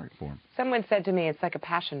feels sorry for him. Someone said to me, it's like a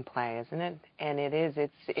passion play, isn't it? And it is.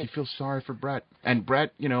 She feels sorry for Brett. And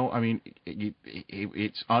Brett,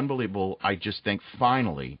 it's unbelievable. I just think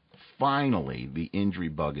finally, the injury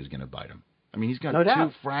bug is going to bite him. I mean, he's got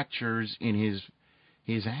 2 fractures in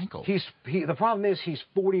his ankle. The problem is he's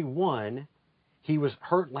 41. He was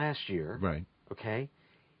hurt last year. Right. Okay.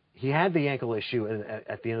 He had the ankle issue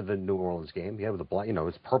at the end of the New Orleans game. He had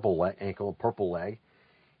his purple ankle, purple leg.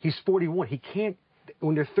 He's 41. He can't,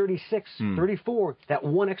 when you're 36, 34, that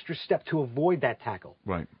one extra step to avoid that tackle.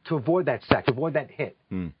 Right. To avoid that sack, to avoid that hit.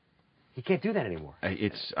 He can't do that anymore.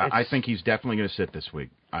 I think he's definitely going to sit this week.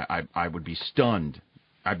 I would be stunned.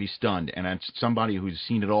 I'd be stunned. And it's somebody who's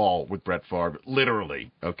seen it all with Brett Favre,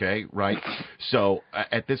 literally. Okay? Right? So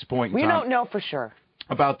at this point in time. We don't know for sure.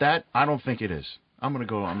 About that, I don't think it is. I'm going to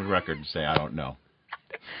go on the record and say I don't know.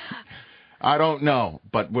 I don't know,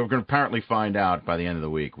 but we're going to apparently find out by the end of the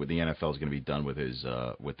week when the NFL is going to be done with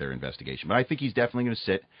with their investigation. But I think he's definitely going to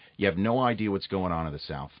sit. You have no idea what's going on in the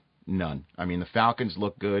South. None. I mean, the Falcons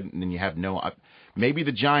look good, and then you have no. Maybe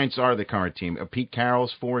the Giants are the current team. Pete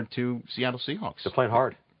Carroll's 4-2 Seattle Seahawks. They're playing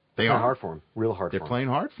hard. They are hard for him. Real hard. They're for him. playing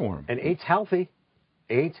hard for him. And 8's healthy.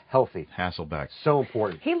 Hasselbeck. So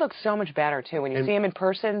important. He looks so much better too when you see him in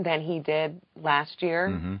person than he did last year.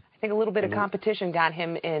 Mm-hmm. I think a little bit of competition got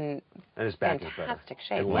him in fantastic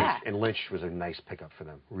shape. And Lynch was a nice pickup for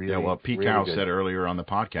them. Really, Pete really Carroll good. said earlier on the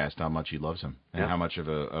podcast how much he loves him and how much of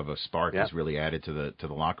a spark has really added to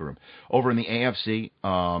the locker room. Over in the AFC,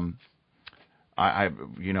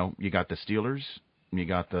 you got the Steelers, you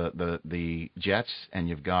got the Jets, and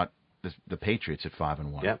you've got the Patriots at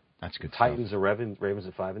 5-1. Yep. That's good. Titans are Ravens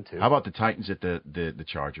at 5-2. How about the Titans at the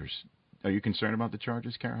Chargers? Are you concerned about the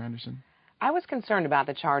Chargers, Carroll Henderson? I was concerned about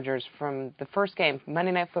the Chargers from the first game,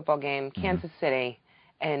 Monday Night Football game, Kansas City,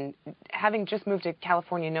 and having just moved to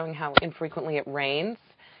California, knowing how infrequently it rains.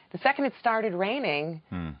 The second it started raining,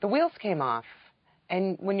 the wheels came off.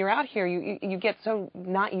 And when you're out here, you get so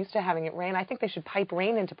not used to having it rain. I think they should pipe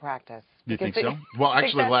rain into practice. You think so? Well,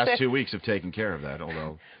 actually, the last 2 weeks have taken care of that,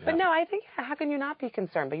 although... But no, I think, how can you not be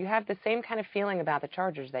concerned? But you have the same kind of feeling about the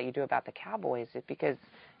Chargers that you do about the Cowboys. Because,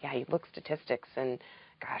 you look statistics, and,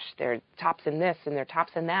 gosh, they're tops in this, and they're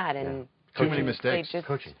tops in that. And Too many mistakes.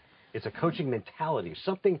 Coaching. It's a coaching mentality.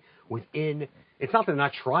 Something within... It's not that they're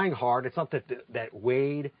not trying hard. It's not that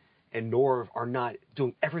Wade and Norv are not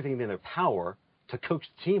doing everything in their power to coach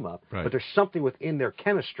the team up, but there's something within their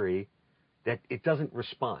chemistry that it doesn't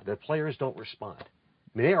respond. The players don't respond. I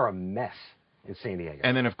mean, they are a mess in San Diego.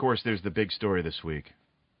 And then, of course, there's the big story this week,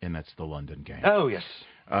 and that's the London game. Oh, yes.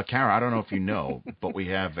 Kara, I don't know if you know, but we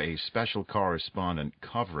have a special correspondent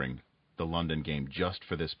covering the London game just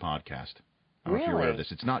for this podcast. I don't know if you're aware of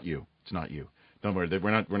this. It's not you. It's not you. Don't worry.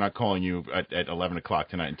 We're not calling you at 11 o'clock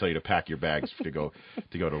tonight and tell you to pack your bags to go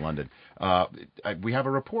to London. We have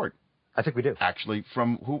a report. I think we do. Actually,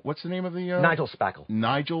 from who? What's the name of the... Nigel Spackle.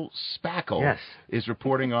 Nigel Spackle is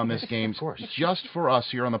reporting on this game just for us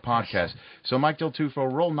here on the podcast. So, Mike Del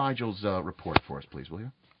Tufo, roll Nigel's report for us, please, will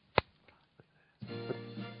you?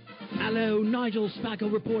 Hello, Nigel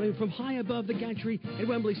Spackle reporting from high above the gantry at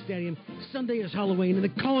Wembley Stadium. Sunday is Halloween, and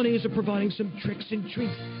the colonies are providing some tricks and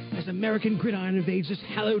treats as American gridiron invades this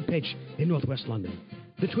hallowed pitch in northwest London.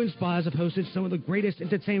 The Twin Spires have hosted some of the greatest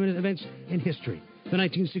entertainment events in history. The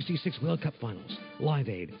 1966 World Cup Finals, Live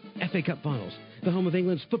Aid, FA Cup Finals, the home of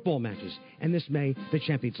England's football matches, and this May, the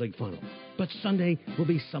Champions League Final. But Sunday will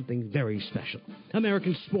be something very special.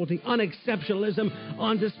 American sporting unexceptionalism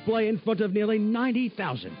on display in front of nearly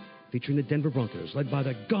 90,000, featuring the Denver Broncos, led by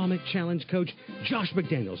the Garment Challenge coach Josh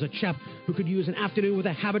McDaniels, a chap who could use an afternoon with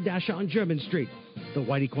a haberdasher on Jermyn Street. The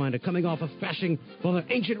Whitey Quine are coming off a thrashing for their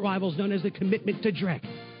ancient rivals known as the Commitment to Dreck.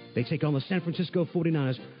 They take on the San Francisco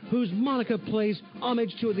 49ers, whose moniker plays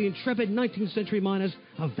homage to the intrepid 19th century miners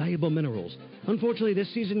of valuable minerals. Unfortunately,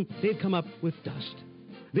 this season, they've come up with dust.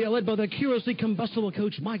 They are led by their curiously combustible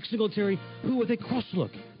coach, Mike Singletary, who with a cross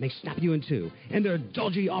look may snap you in two, and their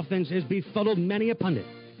dodgy offense has befuddled many a pundit.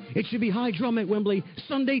 It should be high drum at Wembley,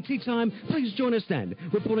 Sunday tea time. Please join us then.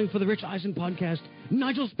 Reporting for the Rich Eisen podcast,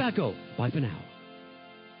 Nigel Spackle. Bye for now.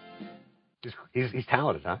 He's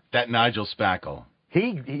talented, huh? That Nigel Spackle.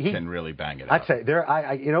 He can really bang it I'd out. say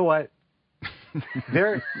you know what?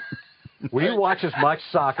 When you watch as much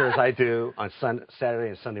soccer as I do on Saturday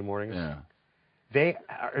and Sunday mornings,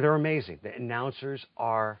 they're amazing. The announcers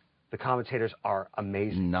the commentators are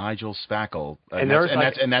amazing. Nigel Spackle,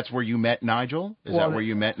 and that's where you met Nigel. Is that where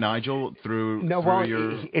you met Nigel through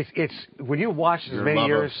your? It's when you watch as many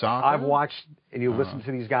years I've watched, and you listen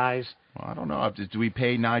to these guys. Well, I don't know. Do we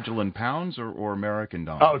pay Nigel in pounds or American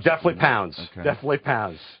dollars? Oh, definitely pounds. Okay. Definitely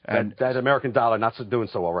pounds. And that American dollar not doing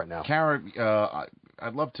so well right now. Karen,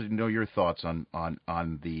 I'd love to know your thoughts on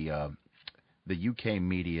the UK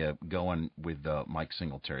media going with Mike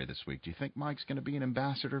Singletary this week. Do you think Mike's going to be an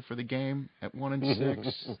ambassador for the game at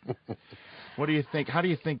 1-6? What do you think? How do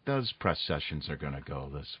you think those press sessions are going to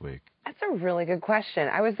go this week? That's a really good question.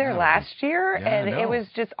 I was there last year, and it was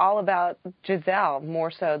just all about Giselle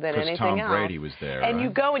more so than anything Tom else. Brady was there, and you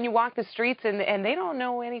go and you walk the streets, and they don't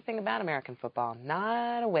know anything about American football.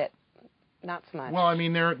 Not a whit. Not so much. Well, I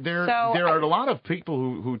mean, there are a lot of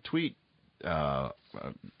people who tweet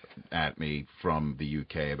at me from the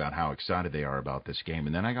UK about how excited they are about this game.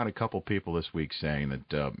 And then I got a couple people this week saying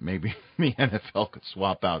that maybe the NFL could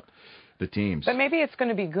swap out the teams. But maybe it's going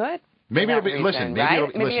to be good. Maybe it'll be, listen, you never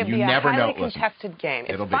know. Maybe it'll be a highly contested game.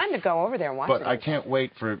 It's fun to go over there and watch it. But I can't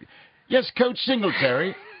wait for... Yes, Coach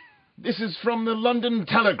Singletary, this is from the London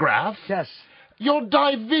Telegraph. Yes. Your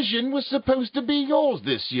division was supposed to be yours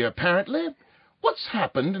this year, apparently. What's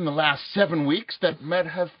happened in the last 7 weeks that might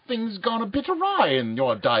have things gone a bit awry in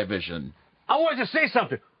your division? I wanted to say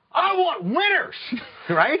something. I want winners,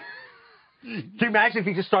 right? Can you imagine if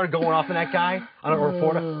he just started going off on that guy, on a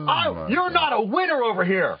reporter? You're not a winner over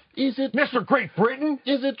here. Is it, Mr. Great Britain?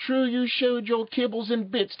 Is it true you showed your kibbles and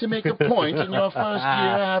bits to make a point in your first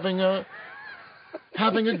year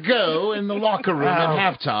having a go in the locker room at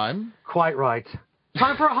halftime? Quite right.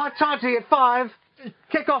 Time for a hot toddy at 5.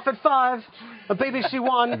 Kickoff at 5. A BBC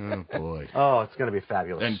One. Oh, boy. Oh, it's going to be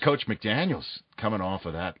fabulous. And Coach McDaniels coming off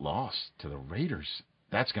of that loss to the Raiders.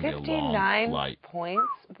 That's going to be a long flight. 59 points?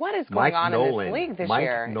 What is going on in this league this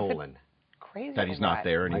year? Mike Nolan. Crazy. That he's not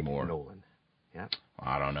there anymore. Mike Nolan. Yeah.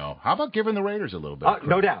 I don't know. How about giving the Raiders a little bit?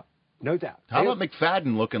 No doubt. No doubt. How about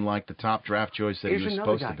McFadden looking like the top draft choice that he was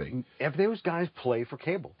supposed to be? If those guys play for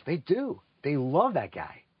cable, they do. They love that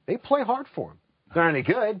guy. They play hard for him. They're not any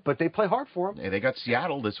good, but they play hard for him. Hey, they got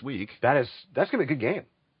Seattle this week. That's going to be a good game.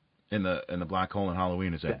 In the Black Hole in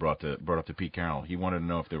Halloween, as I brought up to Pete Carroll, he wanted to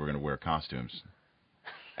know if they were going to wear costumes.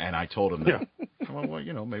 And I told him that,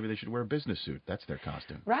 well, maybe they should wear a business suit. That's their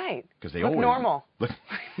costume. Right. Because they look always normal.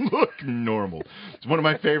 Look normal. It's one of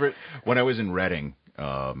my favorite. When I was in Redding,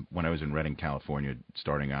 California,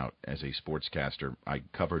 starting out as a sportscaster, I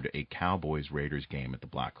covered a Cowboys-Raiders game at the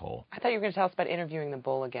Black Hole. I thought you were going to tell us about interviewing the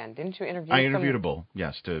bull again. Didn't you interview? I interviewed a bull,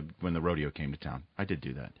 yes, when the rodeo came to town. I did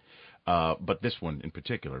do that. But this one in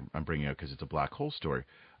particular, I'm bringing up because it's a Black Hole story.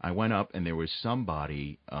 I went up and there was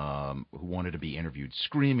somebody who wanted to be interviewed,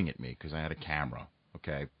 screaming at me because I had a camera.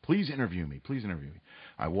 Okay, please interview me. Please interview me.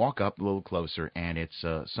 I walk up a little closer, and it's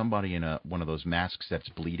somebody in one of those masks that's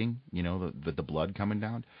bleeding, the blood coming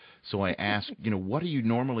down. So I ask, what do you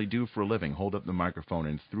normally do for a living? Hold up the microphone,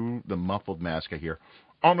 and through the muffled mask I hear,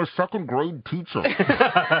 I'm a second-grade teacher.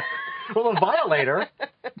 Well, the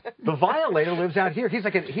Violator lives out here.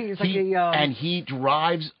 And he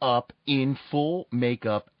drives up in full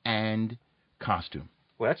makeup and costume.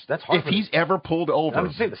 Well, that's hard. If he's ever pulled over, I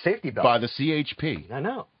would say the safety belt by the CHP. I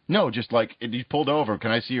know. No, just like he's pulled over.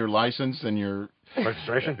 Can I see your license and your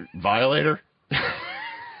registration? Violator.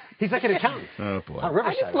 He's like an accountant. Oh boy!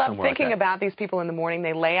 I just love thinking about these people in the morning.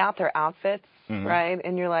 They lay out their outfits, right,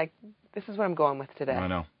 and you're like, "This is what I'm going with today." I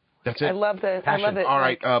know. That's it. I love it. All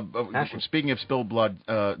right. Speaking of spilled blood,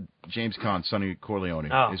 James Caan, Sonny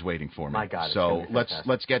Corleone, is waiting for me. My God. So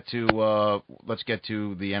let's get to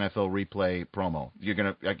the NFL replay promo. You're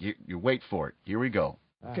gonna you wait for it. Here we go.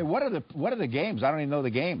 Okay. What are the games? I don't even know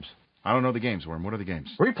the games. I don't know the games, Worm. What are the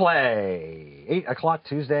games? Replay 8:00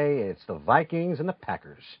 Tuesday. It's the Vikings and the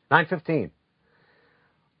Packers. 9:15.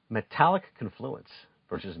 Metallic Confluence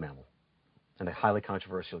versus Mammal, and a highly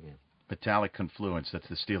controversial game. Metallic Confluence. That's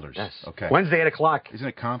the Steelers. Yes. Okay. Wednesday, 8:00. Isn't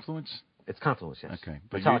it Confluence? It's Confluence, yes. Okay.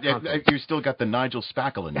 But you still got the Nigel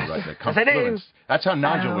Spackle in you, right? The Confluence. That's how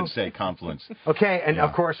Nigel would say Confluence. Okay, and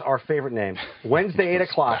of course, our favorite name. Wednesday,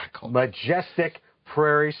 8:00. Majestic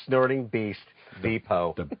Prairie Snorting Beast,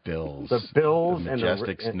 VPO. The Bills. The Bills and the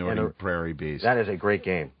Majestic Snorting Prairie Beast. That is a great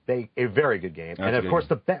game. A very good game. That's and of course,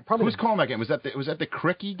 who's calling that game? Was that the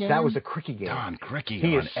Cricky game? That was the Cricky game. Don Cricky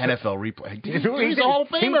on NFL replay. He's a Hall of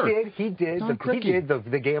Famer. He did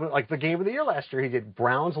the game, like the game of the year last year. He did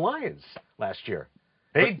Browns Lions last year.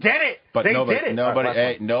 They did it. But they did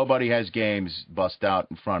it. Nobody has games bust out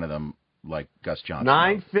in front of them like Gus Johnson.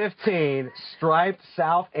 9:15, striped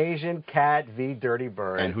South Asian cat v. Dirty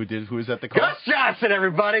Bird. And who is that the call? Gus Johnson,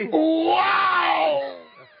 everybody. Wow!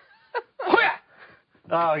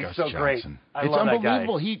 Oh, he's Gus so Johnson. great. I it's love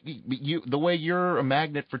unbelievable. That guy. You the way you're a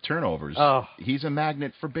magnet for turnovers. He's a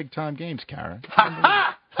magnet for big time games, Kara.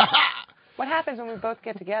 What happens when we both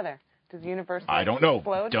get together? Does the universe I don't know.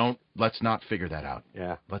 explode? Let's not figure that out.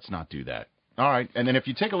 Yeah. Let's not do that. All right. And then if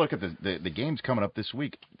you take a look at the games coming up this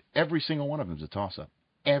week, every single one of them is a toss-up.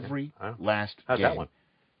 Every last How's game. that one?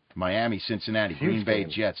 Miami, Cincinnati, Huge Green Bay game.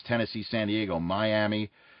 Jets, Tennessee, San Diego,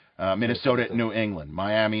 Miami, Minnesota at New England,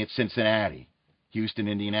 Miami at Cincinnati, Houston,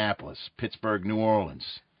 Indianapolis, Pittsburgh, New Orleans.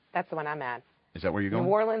 That's the one I'm at. Is that where you're going? New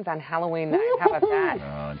Orleans on Halloween night. How about that?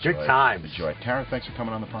 Enjoy Good it. times. Enjoy it. Kara, thanks for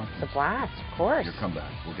coming on the podcast. It's a blast, of course. You'll come back.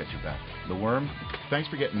 We'll get you back. The Worm, thanks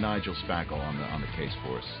for getting Nigel Spackle on the case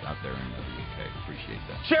for us out there in the UK. Appreciate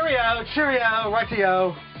that. Cheerio, right to you.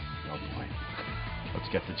 Oh, boy. Let's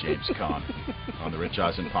get to James Caan on the Rich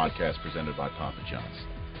Eisen podcast presented by Papa John's.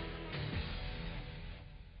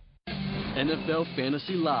 NFL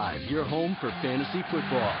Fantasy Live, your home for fantasy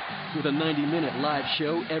football. With a 90-minute live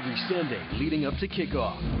show every Sunday leading up to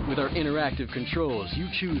kickoff. With our interactive controls, you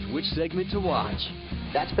choose which segment to watch.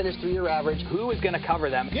 That's been his 3-year average. Who is going to cover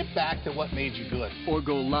them? Get back to what made you good. Or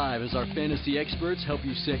go live as our fantasy experts help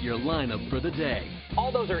you set your lineup for the day.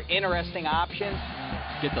 All those are interesting options.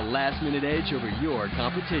 Get the last-minute edge over your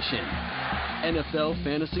competition. NFL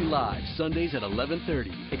Fantasy Live, Sundays at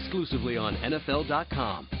 11:30, exclusively on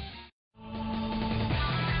NFL.com.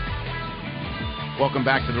 Welcome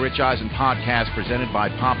back to the Rich Eisen podcast presented by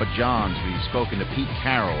Papa John's. We've spoken to Pete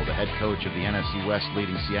Carroll, the head coach of the NFC West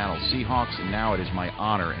leading Seattle Seahawks, and now it is my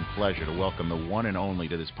honor and pleasure to welcome the one and only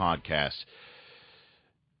to this podcast,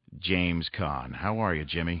 James Caan. How are you,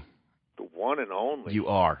 Jimmy? The one and only. You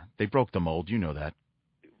are. They broke the mold. You know that.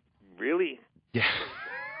 Really? Yeah.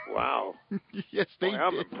 Wow. Yes, they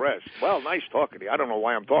I'm did. impressed. Well, nice talking to you. I don't know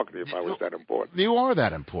why I'm talking to you if I was that important. You are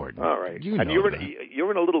that important. All right. You and know you're that.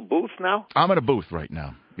 you're in a little booth now? I'm in a booth right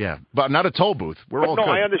now. Yeah, but not a toll booth. We're all no,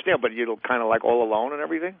 good. I understand, but you're kind of like all alone and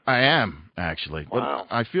everything? I am, actually. Wow.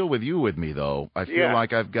 But I feel with me, though. I feel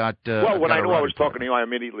like I've got... well, when I knew I was talking to you, you, I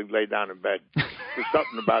immediately laid down in bed. There's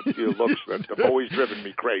something about your looks that have always driven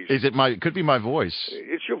me crazy. Is it it could be my voice.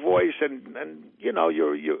 It's your voice, and you know,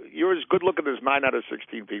 you're as good looking as 9 out of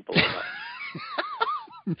 16 people.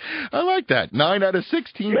 I like that. 9 out of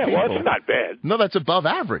 16 people. Yeah, well, it's not bad. No, that's above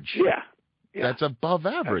average. Yeah. That's above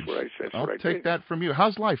average. That's what I said. I'll take that from you.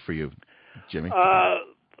 How's life for you, Jimmy?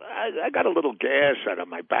 I got a little gas out of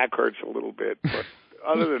my back hurts a little bit, but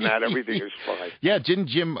other than that, everything is fine. Yeah, didn't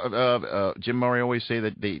Jim Murray always say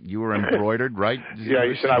that you were embroidered, right? Yeah,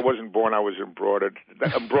 he said I wasn't born, I was embroidered.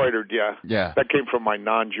 Embroidered, yeah. Yeah. That came from my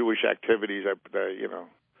non-Jewish activities, you know.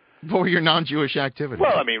 What were your non-Jewish activities?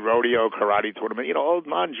 Well, I mean, rodeo, karate tournament, you know, all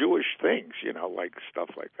non-Jewish things, you know, like stuff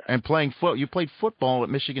like that. And playing you played football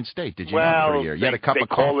at Michigan State, did you not, for a year? You had a cup of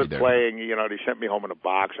coffee call it there. Playing, you know, they sent me home in a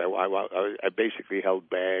box. I basically held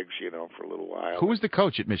bags, you know, for a little while. Who was the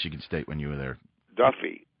coach at Michigan State when you were there?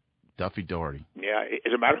 Duffy. Duffy Doherty. Yeah,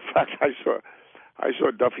 as a matter of fact, I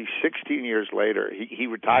saw Duffy 16 years later. He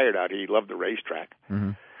retired out here. He loved the racetrack.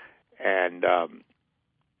 Mm-hmm.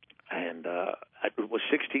 And it was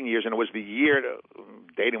 16 years, and it was the year,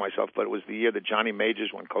 dating myself, but it was the year that Johnny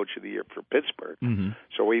Majors won Coach of the Year for Pittsburgh. Mm-hmm.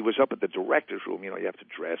 So he was up at the director's room. You know, you have to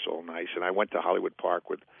dress all nice. And I went to Hollywood Park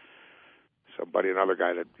with another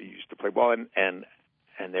guy that used to play ball, and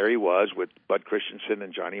there he was with Bud Christensen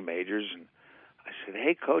and Johnny Majors. And I said,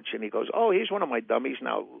 "Hey, Coach," and he goes, "Oh, he's one of my dummies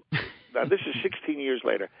now." Now this is 16 years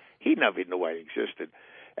later. He never knew I existed,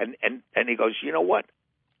 and he goes, "You know what?"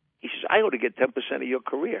 He says, "I ought to get 10% of your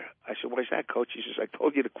career." I said, "Why is that, Coach?" He says, "I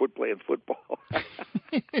told you to quit playing football."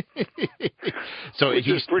 So which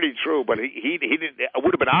is pretty true, but he didn't. I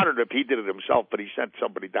would have been honored if he did it himself, but he sent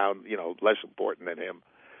somebody down, you know, less important than him.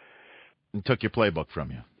 And took your playbook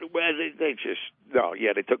from you. Well, they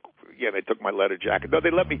took my letter jacket. No,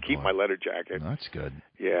 they let me keep my letter jacket. That's good.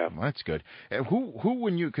 Yeah, that's good. Who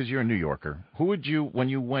when you, because you're a New Yorker, who would you, when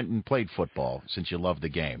you went and played football, since you loved the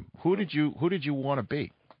game, who did you want to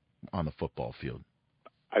be on the football field?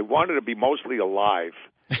 I wanted to be mostly alive.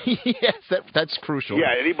 Yes, that's crucial.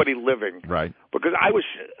 Yeah, anybody living. Right. Because I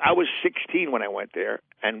was 16 when I went there,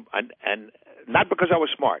 and not because I was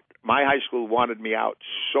smart. My high school wanted me out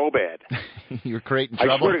so bad. You were creating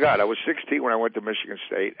trouble? I swear to God, I was 16 when I went to Michigan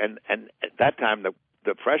State, and at that time the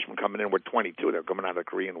freshmen coming in were 22. They were coming out of the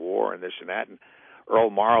Korean War and this and that, and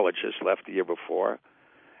Earl Morrill had just left the year before,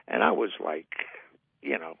 and I was like,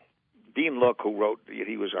 you know, Dean Look, who wrote,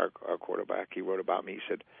 he was our quarterback, he wrote about me. He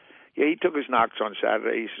said, yeah, he took his knocks on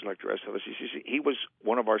Saturday. He says, like the rest of us. He says he was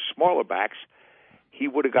one of our smaller backs. He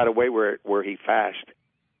would have got away where he fast.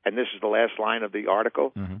 And this is the last line of the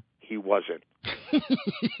article. Mm-hmm. He wasn't.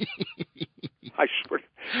 I swear,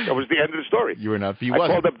 that was the end of the story. You were not. I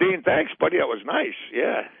called up Dean. Thanks, buddy. That was nice.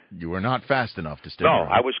 Yeah. You were not fast enough to stay. No,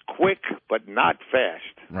 around. I was quick, but not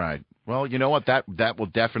fast. Right. Well, you know what? That will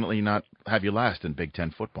definitely not have you last in Big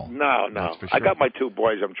Ten football. No. That's for sure. I got my two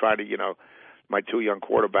boys. I'm trying to, my two young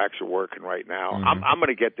quarterbacks are working right now. Mm-hmm. I'm going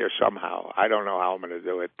to get there somehow. I don't know how I'm going to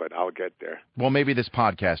do it, but I'll get there. Well, maybe this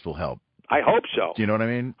podcast will help. I hope so. Do you know what I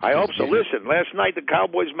mean? I hope so. Listen, last night the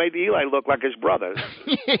Cowboys made Eli look like his brother.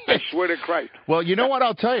 I swear to Christ. Well, you know what?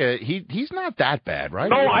 I'll tell you, he's not that bad, right?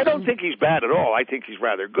 No, I don't think he's bad at all. I think he's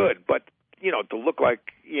rather good. But, to look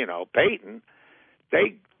like, Peyton,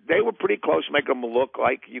 they were pretty close making him look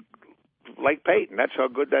like Peyton. That's how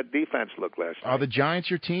good that defense looked last night. Are the Giants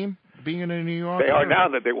your team, being in New York? They are now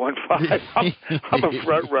that they won 5. I'm a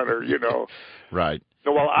front runner, Right.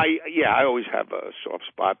 No, well, I always have a soft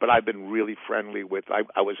spot, but I've been really friendly with.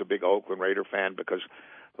 I was a big Oakland Raider fan because,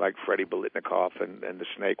 like Freddie Biletnikoff and the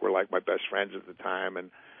Snake were like my best friends at the time, and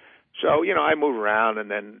so I move around. And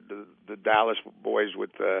then the Dallas boys with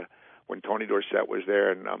when Tony Dorsett was there,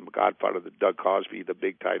 and I'm godfather of Doug Cosby, the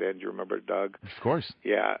big tight end. You remember Doug? Of course.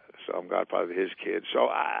 Yeah, so I'm godfather of his kids. So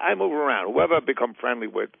I move around. Whoever I become friendly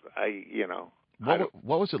with,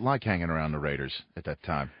 What was it like hanging around the Raiders at that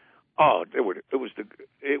time? Oh, it was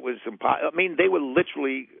I mean, they were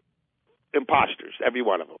literally imposters, every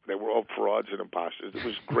one of them. They were all frauds and imposters. It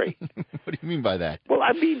was great. What do you mean by that? Well,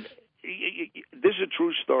 I mean, this is a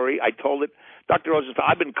true story. I told it. Dr. Rosenthal,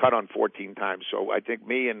 I've been cut on 14 times, so I think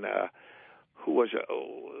me and who was it?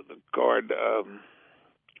 Oh, the guard.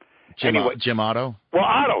 Jim Otto? Well,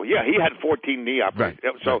 Otto, yeah, he had 14 knee operations.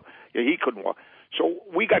 Right. So yeah, he couldn't walk. So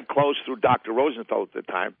we got close through Dr. Rosenthal at the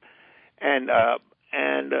time. And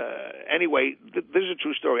anyway, this is a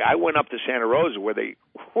true story. I went up to Santa Rosa where they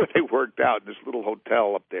worked out in this little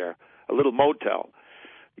hotel up there, a little motel,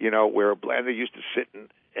 where they used to sit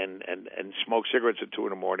and and smoked cigarettes at 2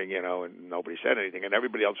 a.m, and nobody said anything, and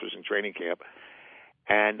everybody else was in training camp.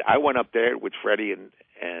 And I went up there with Freddie and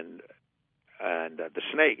the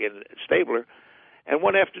Snake and Stabler, and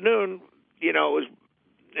one afternoon, it was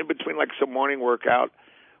in between like some morning workout,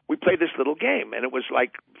 we played this little game, and it was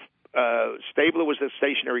like Stabler was the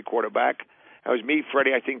stationary quarterback. It was me,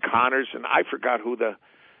 Freddie, I think Connors, and I forgot who the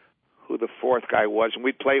fourth guy was, and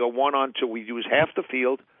we'd play a 1-on-2. We'd use half the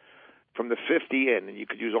field from the 50 in, and you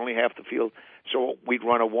could use only half the field. So we'd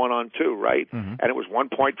run a 1-on-2, right? Mm-hmm. And it was 1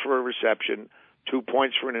 point for a reception, 2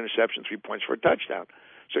 points for an interception, 3 points for a touchdown.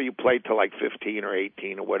 So you played till like 15 or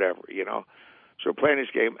 18 or whatever, So we're playing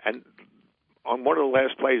this game, and on one of the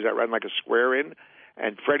last plays, I ran like a square in,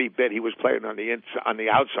 and Freddie bit. He was playing on the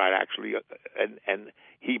outside actually, and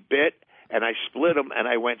he bit, and I split him, and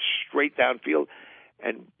I went straight downfield,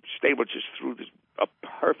 and Stabler just threw a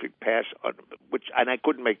perfect pass, and I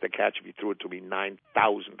couldn't make the catch. If you threw it to me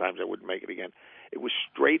 9,000 times, I wouldn't make it again. It was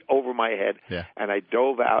straight over my head, and I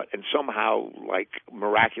dove out, and somehow, like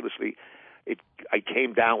miraculously, I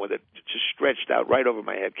came down with it, just stretched out right over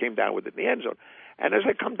my head, came down with it in the end zone. And as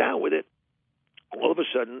I come down with it, all of a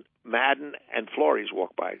sudden, Madden and Flores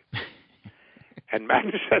walk by. And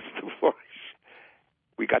Madden says to Flores,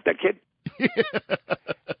 "We got that kid?"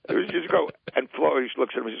 It was just go. And Flores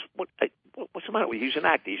looks at him and says, what's the matter with you? He's an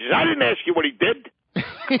actor. He says, "I didn't ask you what he did."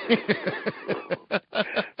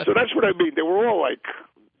 So that's what I mean. They were all like,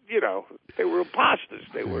 they were imposters.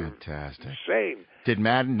 They were fantastic. Insane. Did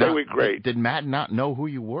Madden they were great. Did Madden not know who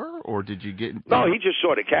you were, or did you get... No, he just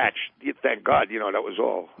saw the catch. Thank God, that was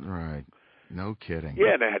all. Right. No kidding.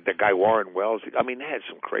 Yeah, and they had the guy Warren Wells. I mean, they had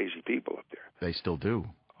some crazy people up there. They still do.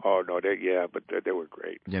 Oh, no, but they were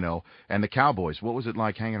great. And the Cowboys, what was it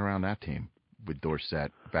like hanging around that team with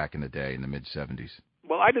Dorsett back in the day in the mid-'70s?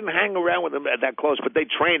 Well, I didn't hang around with them that close, but they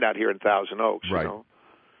trained out here in Thousand Oaks, right.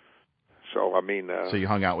 So, I mean... so you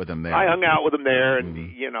hung out with them there? I hung out with them there, and,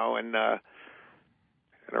 and I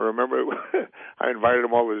remember I invited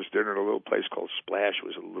them all to this dinner at a little place called Splash. It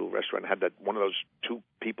was a little restaurant. It had one of those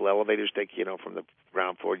 2-people elevators take, from the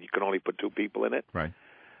ground floor. You can only put 2 people in it. Right.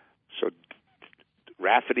 So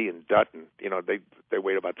Rafferty and Dutton, they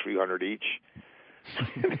weighed about 300 each.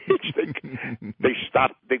 They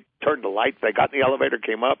stopped. They turned the lights. They got in the elevator,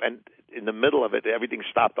 came up, and in the middle of it, everything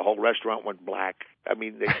stopped. The whole restaurant went black. I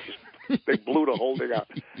mean, they blew the whole thing out.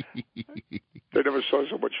 They never saw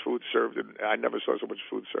so much food served, and I never saw so much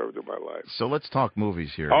food served in my life. So let's talk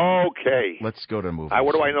movies here. Okay. Let's go to movies.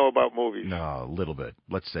 What do I know about movies? No, a little bit.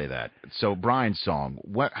 Let's say that. So Brian's song.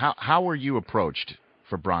 How were you approached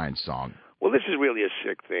for Brian's song? Well, this is really a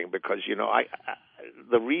sick thing because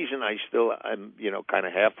the reason I still am kind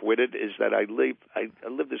of half-witted is that I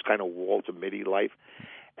live this kind of Walter Mitty life.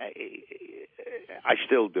 I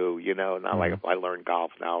still do, not like if I learn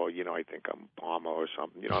golf now, I think I'm Palmer or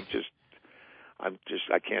something.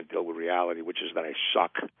 I can't deal with reality, which is that I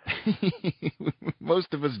suck.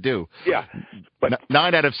 Most of us do. Yeah. But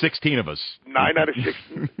 9 out of 16 of us. 9 out of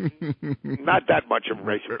 16. Not that much of a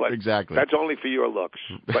race, but exactly. That's only for your looks.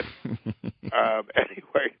 But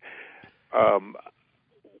anyway,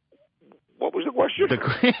 what was the question?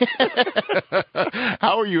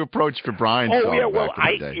 How were you approached for Brian's song? Oh, yeah, well,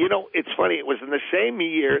 back in the day? it's funny. It was in the same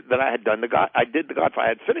year that I had done I did The Godfather. I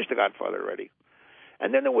had finished The Godfather already.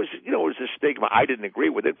 And then there was, it was a stigma. I didn't agree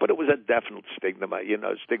with it, but it was a definite stigma,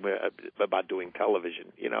 stigma about doing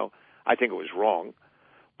television, I think it was wrong.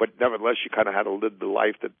 But nevertheless, you kind of had to live the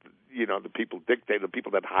life that, the people dictated, the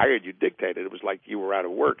people that hired you dictated. It was like you were out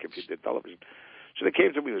of work if you did television. So they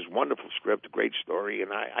came to me with this wonderful script, a great story,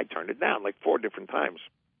 and I turned it down like 4 different times.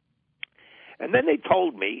 And then they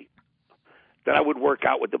told me that I would work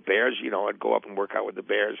out with the Bears. I'd go up and work out with the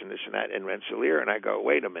Bears and this and that in Rensselaer. And I go,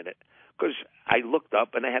 wait a minute. Because I looked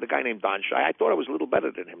up, and I had a guy named Don Shai. I thought I was a little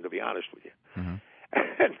better than him, to be honest with you. Mm-hmm.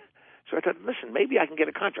 And so I thought, listen, maybe I can get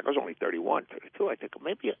a contract. I was only 31, 32. I think,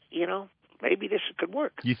 maybe, maybe this could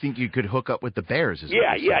work. You think you could hook up with the Bears?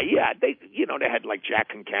 Yeah. They, they had like Jack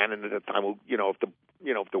and Caan at the time. Who,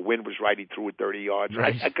 if the wind was right, he threw it 30 yards.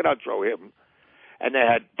 Right. I could outthrow him. And they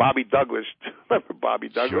had Bobby Douglas. Remember Bobby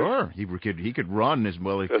Douglas? Sure, he could run as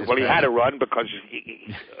well as. Well, he had to run because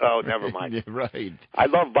never mind. Yeah, right. I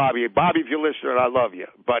love Bobby. Bobby, if you're listening, I love you.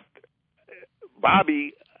 But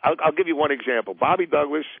Bobby, I'll give you one example. Bobby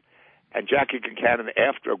Douglas and Jackie Concannon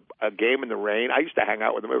after a game in the rain. I used to hang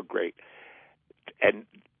out with them. They were great. And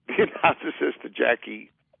the announcer says to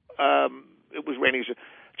Jackie, it was raining. He said,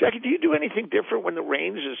 Jackie, do you do anything different when it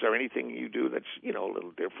rains? Is there anything you do that's, a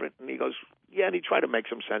little different? And he goes, yeah, and he tried to make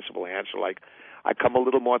some sensible answer, like, I come a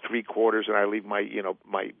little more 3/4 and I leave my,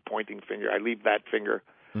 my pointing finger, I leave that finger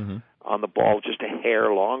on the ball just a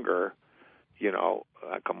hair longer you know,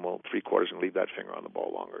 I come 3/4 and leave that finger on the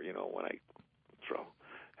ball longer, you know, when I throw.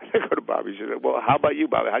 And I go to Bobby. He said, well, how about you,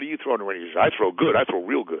 Bobby? How do you throw in the ring? He says, I throw good. I throw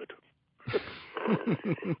real good.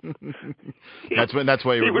 That's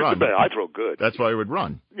why he would run. I throw good. That's why he would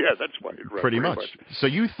run. Yeah, that's why he'd run. Pretty much. So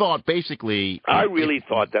you thought basically. I really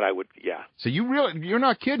thought that I would. Yeah. So you're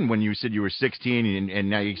not kidding when you said you were 16 and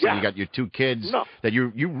now you said you got your 2 kids. No. That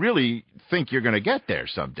you really think you're going to get there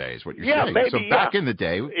someday is what you're saying. Maybe, so back in the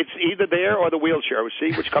day, it's either there or the wheelchair. We'll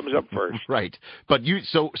see which comes up first. Right. But you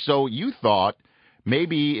thought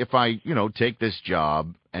maybe if I take this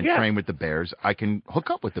job and train with the Bears, I can hook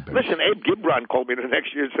up with the Bears. Listen, Abe Gibron called me the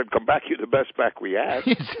next year and said, come back, you're the best back we have.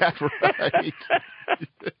 Is that right?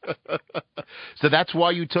 So that's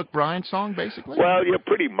why you took Brian's song, basically? Well, yeah,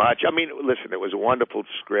 pretty much. I mean, listen, it was a wonderful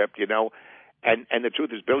script, you know, and the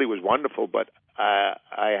truth is Billy was wonderful, but I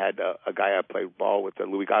had a guy I played ball with,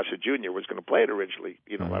 Louis Gossett Jr., was going to play it originally.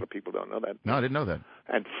 You know, a lot of people don't know that. No, I didn't know that.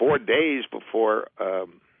 And 4 days before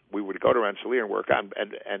we would go to Rensselaer and work on,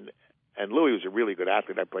 and Louis was a really good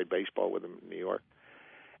athlete. I played baseball with him in New York.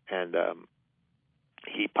 And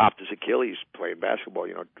he popped his Achilles playing basketball,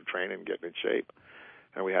 you know, training and getting in shape.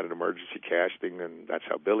 And we had an emergency casting, and that's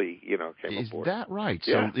how Billy, you know, came aboard. Is that right?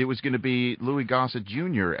 Yeah. So it was going to be Louis Gossett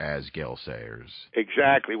Jr. as Gale Sayers.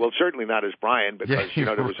 Exactly. Well, certainly not as Brian, because, you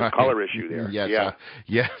know, there was a color issue there. Yes,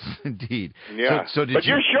 yes, indeed. Yeah. So but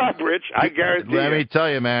you're sharp, Rich. I guarantee Let me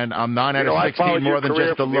tell you, man, I'm 9 out of 16 more than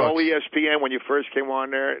just the looks. All ESPN when you first came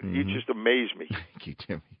on there, you just amazed me. Thank you,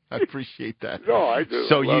 Timmy. I appreciate that. No, I do.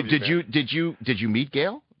 So did you meet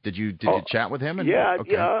Gale? Did you chat with him?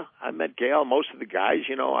 Yeah, I met Gale. Most of the guys,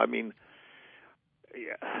 you know, I mean,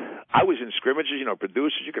 I was in scrimmages. You know,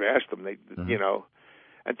 producers, you could ask them. They, you know,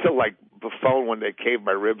 until like Buffon when they caved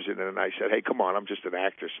my ribs in, and I said, "Hey, come on, I'm just an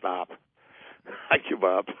actor. Stop." I give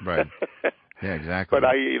up. Right. Yeah, exactly. But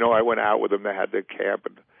I went out with them. They had their camp,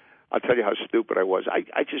 and I'll tell you how stupid I was.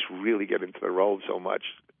 I just really get into the role so much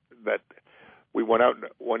that. We went out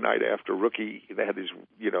one night after rookie. They had this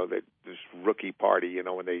rookie party, you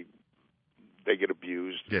know, when they get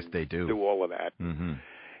abused. Yes, they do. Do all of that. Mm-hmm.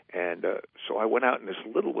 And so I went out in this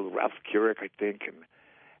little with Ralph Keurig, I think,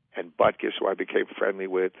 and Butkus, who I became friendly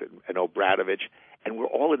with, and Obradovich, and we're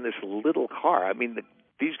all in this little car. I mean,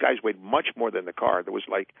 these guys weighed much more than the car. There was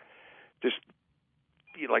like just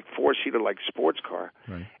like 4-seater like sports car.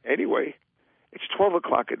 Right. Anyway, it's 12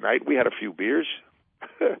 o'clock at night. We had a few beers,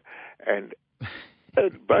 and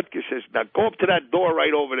Butkus says, now go up to that door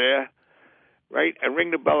right over there, right, and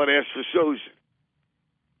ring the bell and ask for Susan.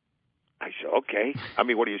 I said, okay. I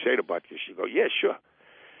mean, what do you say to Butkus? You go, yeah, sure.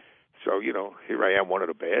 So, you know, here I am, one of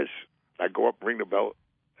the Bears. I go up, ring the bell,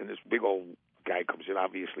 and this big old guy comes in,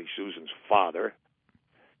 obviously Susan's father.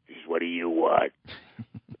 He says, what do you want?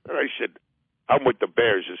 And I said, I'm with the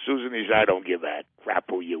Bears. And Susan, he said, I don't give a crap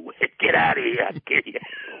who you with. Get out of here.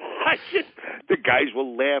 I said, the guys were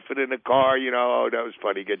laughing in the car, you know. Oh, that was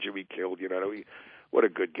funny. Get Jimmy killed, you know. What a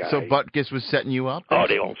good guy. So Butkus was setting you up? Oh,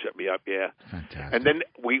 they all set me up, yeah. Fantastic. And then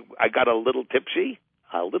I got a little tipsy.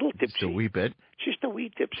 Just a wee bit. Just a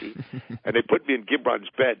wee tipsy. And they put me in Gibron's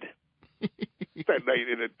bed that night,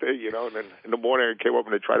 you know. And then in the morning I came up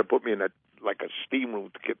and they tried to put me in like a steam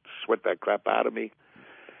room to sweat that crap out of me.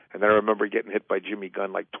 And then I remember getting hit by Jimmy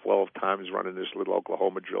Gunn like 12 times running this little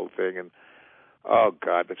Oklahoma drill thing. And, oh,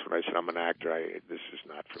 God, that's when I said, I'm an actor. This is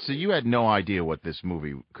not for me. So you had no idea what this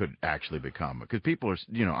movie could actually become? Because people are,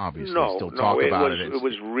 you know, obviously still talk about it. It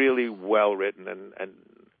was really well written and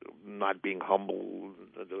not being humble.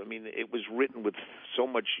 I mean, it was written with so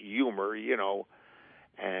much humor, you know,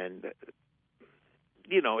 and,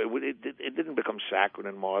 you know, it didn't become saccharine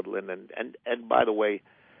and maudlin. And by the way,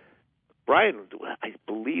 Brian, I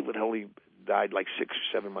believe, had only died like 6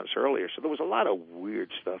 or 7 months earlier, so there was a lot of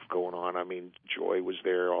weird stuff going on. I mean, Joy was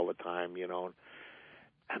there all the time, you know.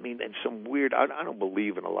 I mean, and some weird. I don't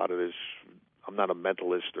believe in a lot of this. I'm not a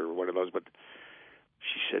mentalist or one of those, but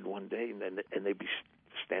she said one day, and they'd be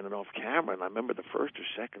standing off camera, and I remember the first or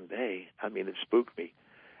second day. I mean, it spooked me,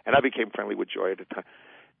 and I became friendly with Joy at the time.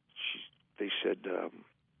 They said,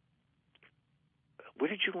 where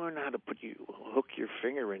did you learn how to hook your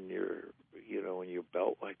finger in your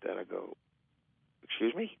belt like that? I go,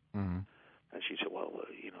 excuse me? Mm-hmm. And she said, well,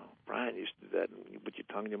 you know, Brian used to do that, and you put your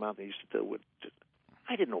tongue in your mouth, and he used to do it.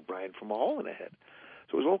 I didn't know Brian from a hole in the head.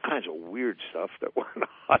 So it was all kinds of weird stuff that went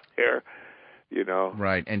on there, you know.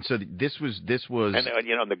 Right, and so this was. And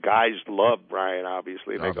you know, the guys loved Brian,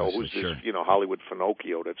 obviously. And they go, who's this, you know, Hollywood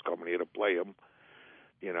Finocchio that's coming here to play him,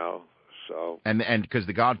 you know. So and because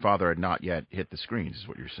The Godfather had not yet hit the screens, is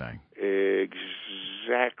what you're saying.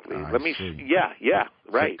 exactly. Let me see. Yeah,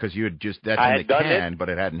 right. Because you had that's in the can, but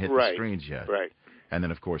it hadn't hit the screens yet. Right. And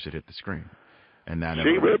then, of course, it hit the screen. And then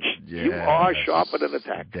see, Rich, you are sharper than a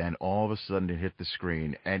tack. Then all of a sudden it hit the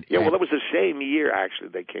screen. And well, it was the same year, actually,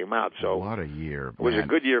 they came out. So what a year, man. It was a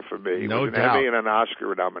good year for me. No it was doubt. an Emmy and an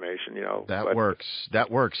Oscar nomination, That works. That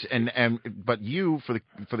works. But you, for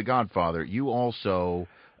the Godfather, you also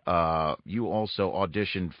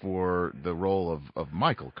auditioned for the role of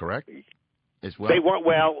Michael, correct? As well. They weren't.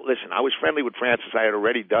 Well, listen, I was friendly with Francis. I had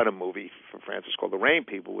already done a movie for Francis called The Rain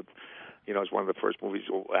People with. It's one of the first movies,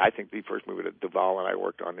 I think the first movie that Duvall and I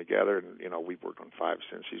worked on together. And, we've worked on 5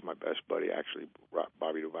 since. He's my best buddy, actually,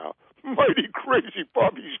 Bobby Duvall. Mighty crazy.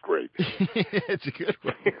 Bobby's great. It's a good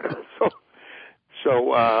one.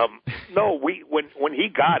 No, when he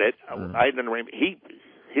got it, I didn't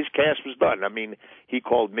his cast was done. I mean, he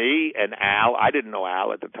called me and Al. I didn't know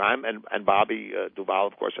Al at the time. And Bobby Duvall,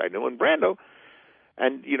 of course, I knew. And Brando.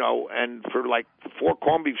 And, and for like 4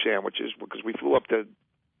 corned beef sandwiches, because we flew up to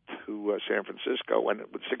San Francisco, and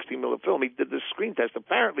with 16mm film, he did this screen test.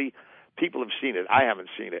 Apparently, people have seen it. I haven't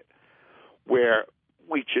seen it. Where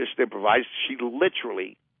we just improvised. She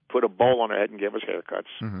literally put a bowl on her head and gave us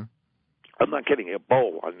haircuts. Mm-hmm. I'm not kidding. A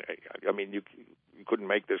bowl. I mean, you couldn't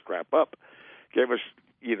make this crap up. Gave us,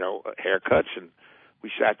 haircuts, and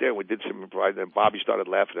we sat there and we did some improvising. And Bobby started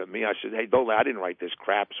laughing at me. I said, "Hey, I didn't write this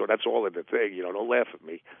crap, so that's all in the thing. Don't laugh at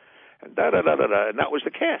me." And da-da-da-da-da. And that was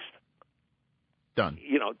the cast. Done.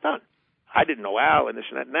 Done. I didn't know Al and this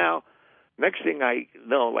and that. Now, next thing I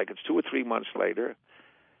know, like it's 2 or 3 months later,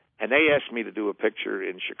 and they asked me to do a picture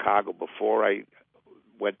in Chicago before I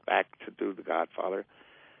went back to do The Godfather.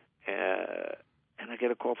 And I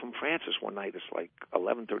get a call from Francis one night. It's like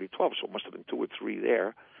 11:30, 12, so it must have been 2 or 3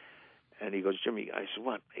 there. And he goes, "Jimmy," I said,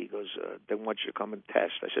 "What?" He goes, "They want you to come and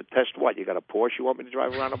test." I said, "Test what? You got a Porsche you want me to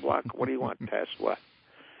drive around the block? What do you want? Test what?"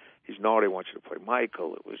 He said, "No, they want you to play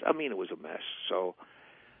Michael." It was a mess. So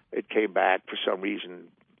it came back for some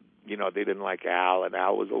reason. They didn't like Al, and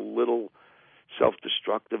Al was a little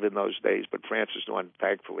self-destructive in those days. But Francis knew, and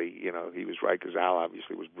thankfully, he was right, because Al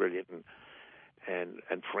obviously was brilliant,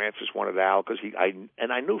 and Francis wanted Al because I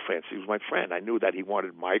knew Francis. He was my friend. I knew that he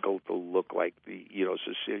wanted Michael to look like the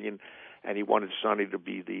Sicilian, and he wanted Sonny to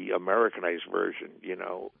be the Americanized version.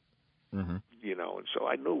 Mm-hmm. And so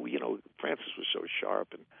I knew Francis was so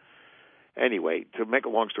sharp. And anyway, to make a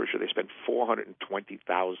long story short, they spent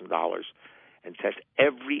 $420,000 and test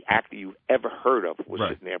every actor you've ever heard of was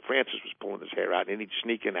sitting there. Francis was pulling his hair out, and he'd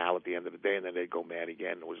sneak in Al at the end of the day, and then they'd go mad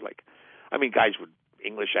again. It was like, guys with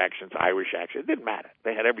English accents, Irish accents, it didn't matter.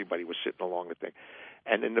 They had everybody was sitting along the thing.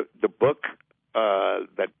 And in the book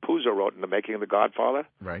that Puzo wrote in The Making of the Godfather,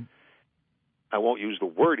 right? I won't use the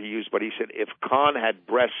word he used, but he said if Caan had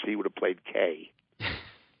breasts, he would have played Kay.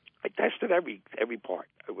 I tested every part.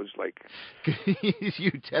 It was like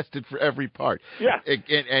you tested for every part. Yeah.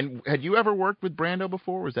 And had you ever worked with Brando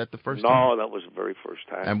before? Was that the first time? No, that was the very first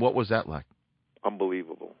time. And what was that like?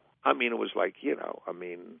 Unbelievable. I mean, it was like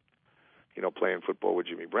playing football with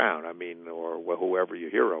Jimmy Brown. Or whoever your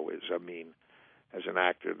hero is. As an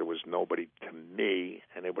actor, there was nobody to me,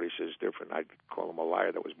 and everybody says different. I'd call him a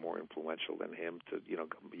liar that was more influential than him to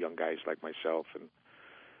young guys like myself and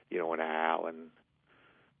and Al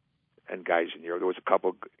and guys in Europe. There was a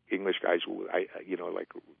couple English guys who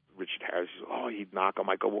like Richard Harris. Oh, he'd knock him.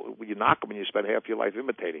 I go, well, you knock him and you spend half your life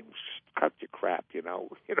imitating him. Just cut your crap,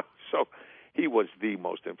 So he was the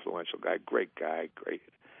most influential guy. Great guy, great.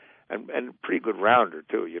 And pretty good rounder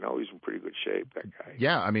too, He's in pretty good shape, that guy.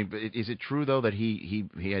 Yeah, is it true though that he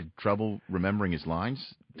had trouble remembering his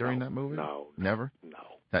lines during that movie? No. Never?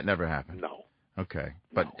 No. That never happened. No. Okay.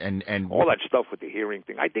 But no. and all that stuff with the hearing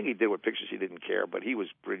thing. I think he did with pictures he didn't care, but he was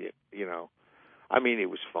brilliant, It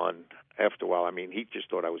was fun. After a while, he just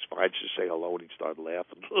thought I was fun. I'd just say hello and he'd start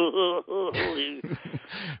laughing.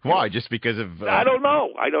 Why? Just because of... I don't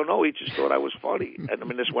know. He just thought I was funny.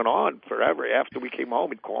 And this went on forever. After we came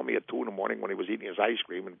home, he'd call me at 2 in the morning when he was eating his ice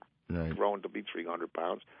cream and growing to be 300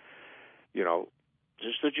 pounds.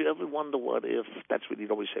 Just did you ever wonder what if? That's what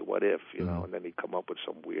he'd always say, what if, and then he'd come up with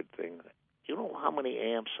some weird thing. You know how many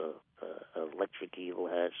amps a electric eel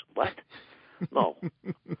has? What? No.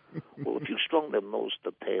 Well, if you strung them nose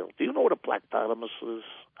to tail, do you know what a platypus is?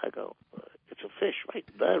 I go, it's a fish, right?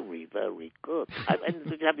 Very, very good.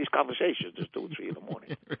 And you have these conversations just 2 or 3 in the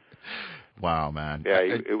morning. Wow, man. Yeah,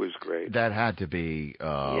 it was great. That had to be...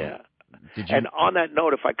 yeah. Did you... And on that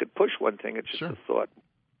note, if I could push one thing, it's just a thought.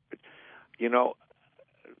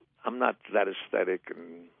 I'm not that aesthetic,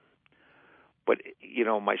 but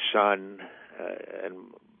my son, and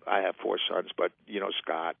I have 4 sons, but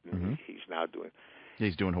Scott, and he's now doing.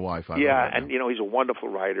 He's doing Hawaii Five-O. Yeah, right and now. he's a wonderful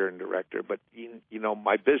writer and director. But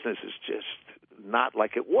my business is just not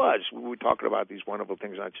like it was. We were talking about these wonderful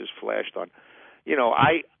things I just flashed on.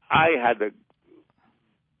 I had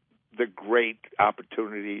the great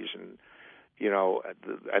opportunities and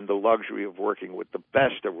the luxury of working with the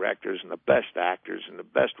best directors and the best actors and the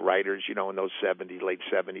best writers, in those late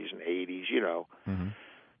 70s and 80s, Mm-hmm.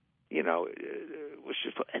 It was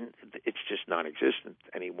just, and it's just non-existent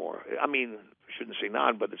anymore. I mean, I shouldn't say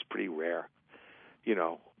non, but it's pretty rare,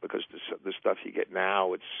 because the stuff you get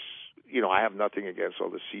now, it's, I have nothing against all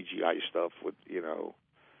the CGI stuff with,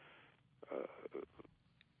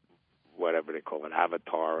 whatever they call it,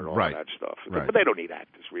 Avatar and all right. that stuff. Right. But they don't need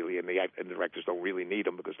actors, really, and the directors don't really need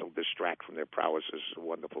them because they'll distract from their prowess as a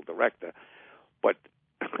wonderful director. But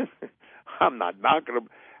I'm not knocking them.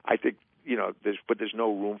 I think, there's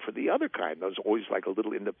no room for the other kind. There's always like a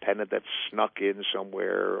little independent that's snuck in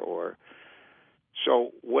somewhere or...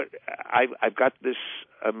 So what I've got this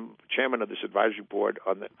chairman of this advisory board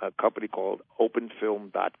on a company called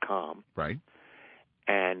OpenFilm.com. Right.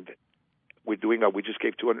 And we're doing we just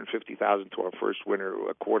gave $250,000 to our first winner,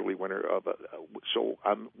 a quarterly winner of so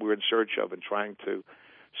we're in search of and trying to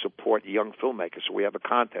support young filmmakers. So we have a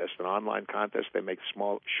contest, an online contest. They make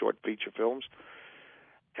small, short feature films,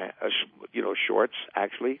 shorts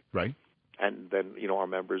actually. Right. And then, our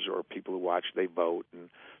members or people who watch, they vote. And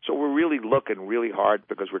so we're really looking really hard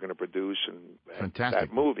because we're going to produce and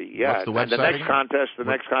that movie. Yeah. What's the website and the next again?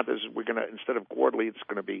 next contest, we're going to, instead of quarterly, it's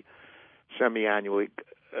going to be semi-annually,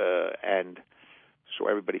 and so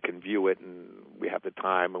everybody can view it, and we have the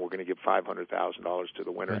time, and we're going to give $500,000 to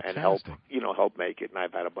the winner and help make it. And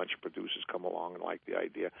I've had a bunch of producers come along and like the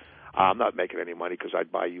idea. I'm not making any money because I'd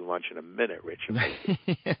buy you lunch in a minute, Rich.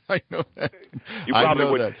 I know that.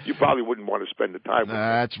 You probably wouldn't want to spend the time with me.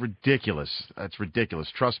 That's ridiculous. That's ridiculous.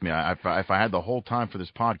 Trust me, if I had the whole time for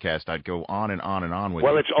this podcast, I'd go on and on and on with you.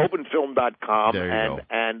 Well, it. it's openfilm.com,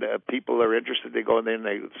 and people are interested. They go in there and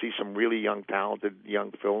they see some really young, talented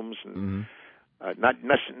young films, and not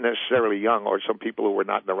necessarily young, or some people who were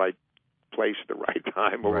not in the right place at the right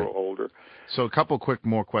time or were older. So a couple quick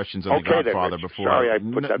more questions on The Godfather before. Sorry, I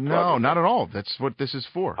put that. No, not at all. That's what this is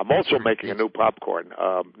for. I'm also making a new popcorn.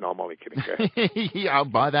 No, I'm only kidding. Yeah, I'll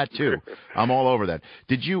buy that too. I'm all over that.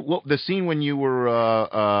 Did you? Well, the scene when you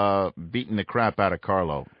were beating the crap out of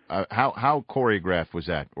Carlo. How choreographed was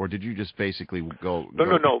that, or did you just basically go?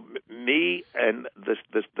 No. Me and the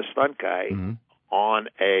stunt guy on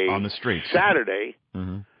the street Saturday.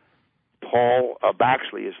 Mm-hmm. Paul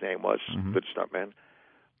Baxley, his name was, good stuntman.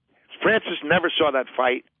 Francis never saw that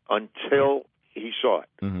fight until he saw it.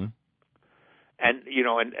 Mm-hmm.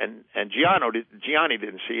 And Gianni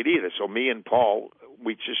didn't see it either. So me and Paul,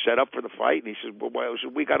 we just set up for the fight, and he said, well,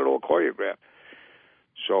 we got it all choreographed.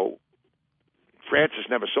 So Francis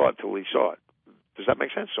never saw it till he saw it. Does that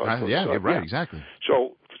make sense? Right, exactly.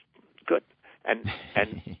 So, good. And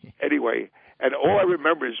anyway, and all I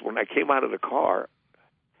remember is when I came out of the car,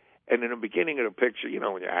 and in the beginning of the picture,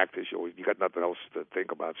 when you're actors, you got nothing else to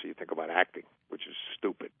think about, so you think about acting, which is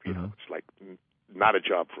stupid. It's like not a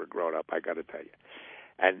job for a grown-up, I got to tell you.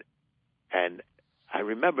 And I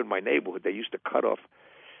remember in my neighborhood, they used to cut off,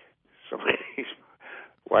 some of these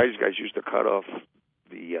wise guys used to cut off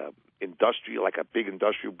the industrial, like a big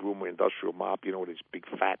industrial broom or industrial mop, with these big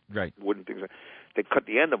fat wooden things. They'd cut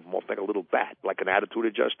the end of them off like a little bat, like an attitude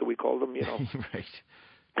adjuster, we call them, Right.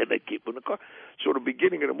 And they keep in the car. So at the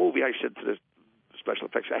beginning of the movie, I said to the special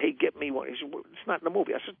effects, hey, get me one. He said, well, it's not in the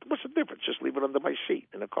movie. I said, what's the difference? Just leave it under my seat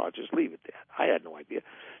in the car. Just leave it there. I had no idea.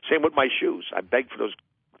 Same with my shoes. I begged for those,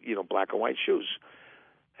 black and white shoes.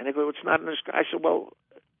 And they go, it's not in this car. I said, well,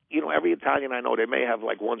 every Italian I know, they may have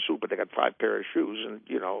like one suit, but they got 5 pairs of shoes. And,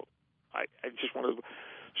 I just wanted to.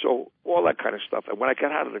 So all that kind of stuff. And when I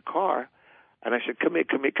got out of the car, and I said, come here.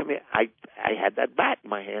 I had that bat in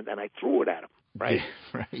my hand, and I threw it at him. Right.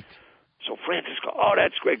 Right. So Francis goes, oh,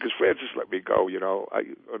 that's great, because Francis let me go,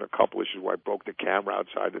 on a couple issues where I broke the camera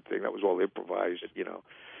outside the thing. That was all improvised,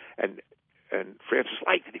 And Francis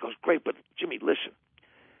liked it. He goes, great, but Jimmy, listen,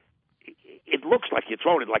 it looks like you're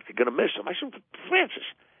throwing it like you're going to miss him. I said, Francis,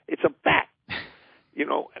 it's a bat.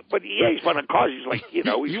 But he's running cars. He's like, he's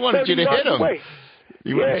he wanted you to hit him. Away.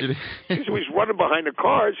 He's running behind the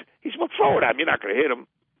cars. He said, well, throw it at him. You're not going to hit him.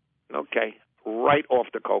 Okay. Right off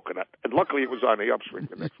the coconut. And luckily it was on the upswing.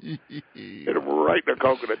 Hit him right in the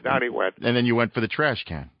coconut. Down he went. And then you went for the trash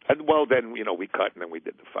can. And then, we cut and then we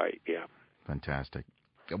did the fight. Yeah. Fantastic.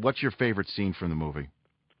 What's your favorite scene from the movie?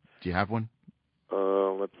 Do you have one?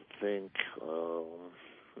 Let's think.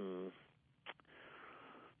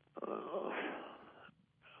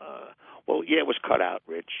 Well, yeah, it was cut out,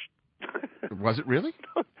 Rich. Was it really?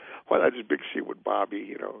 Well, that's a big scene with Bobby,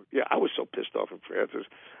 you know. Yeah, I was so pissed off at Francis.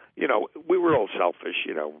 You know, we were all selfish,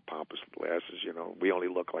 you know, pompous glasses, you know. We only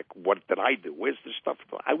look like, what did I do? Where's the stuff?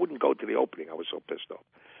 I wouldn't go to the opening. I was so pissed off.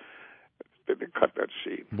 They cut that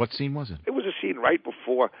scene. What scene was it? It was a scene right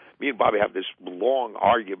before me and Bobby have this long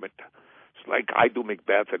argument. It's like I do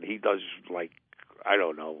Macbeth and he does, like, I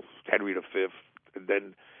don't know, Henry V. And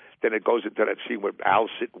then it goes into that scene where Al's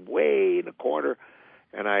sitting way in the corner.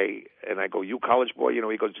 And I go, you college boy, you know,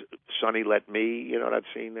 he goes, Sonny, let me, you know, that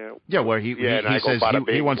scene there? Yeah, where he says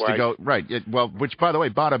he wants to go, right. Well, which, by the way,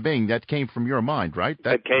 bada bing, that came from your mind, right?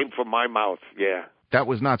 That came from my mouth, yeah. That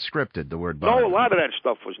was not scripted, the word bada. No, a lot of that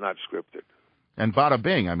stuff was not scripted. And bada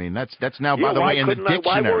bing, I mean, that's now, by the way, in the dictionary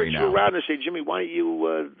why weren't now. You around and say, Jimmy, why don't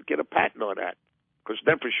you get a patent on that? Because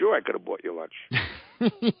then for sure I could have bought you lunch.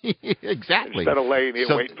 Exactly. Instead of laying here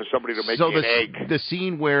waiting for somebody to make me an egg. The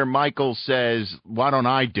scene where Michael says, why don't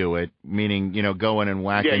I do it, meaning, you know, going and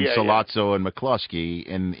whacking Sollozzo and McCluskey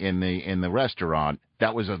in the restaurant,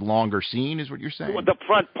 that was a longer scene, is what you're saying? Well, the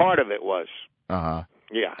front part of it was. Uh-huh.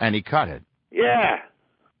 Yeah. And he cut it. Yeah.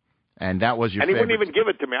 And that was your favorite. And he wouldn't even give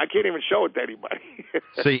it to me. I can't even show it to anybody.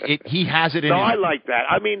 So he has it in No, his... I like that.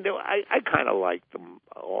 I mean, I kind of like them.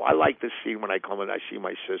 Oh, I like the scene when I come in. I see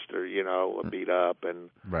my sister, you know, beat up. And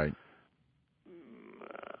right.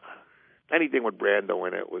 Anything with Brando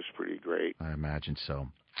in it was pretty great. I imagine so.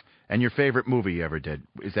 And your favorite movie you ever did?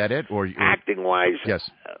 Is that it? Or acting-wise? Yes.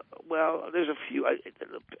 Well, there's a few.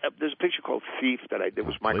 There's a picture called Thief that I did. It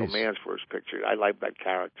was Michael Mann's first picture. I like that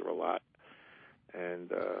character a lot.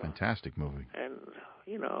 And fantastic movie. And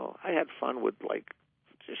you know, I had fun with like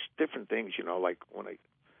just different things. You know, like when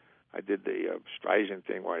I did the Streisand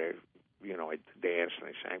thing where I danced and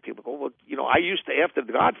I sang. People go, well, you know, I used to after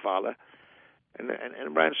The Godfather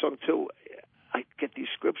and Brand Song too. I get these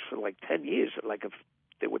scripts for like 10 years. Like if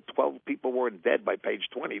there were 12 people weren't dead by page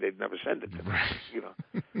 20, they'd never send it to me. You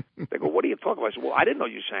know, they go, what are you talking about? I said, well, I didn't know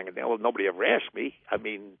you sang it there. Well, nobody ever asked me. I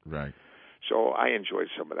mean, right. So I enjoyed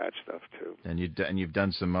some of that stuff too. And you've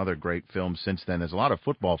done some other great films since then. There's a lot of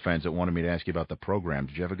football fans that wanted me to ask you about the program.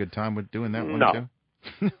 Did you have a good time with doing that one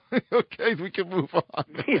too? Okay, we can move on.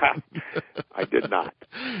 Yeah, I did not.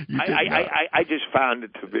 I just found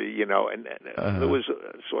it to be, you know, and there was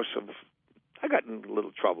a source of. I got in a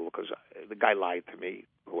little trouble because the guy lied to me,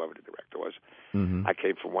 whoever the director was. Mm-hmm. I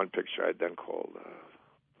came from one picture I'd done called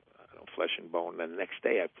Flesh and Bone. And then the next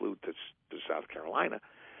day I flew to South Carolina.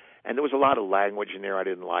 And there was a lot of language in there I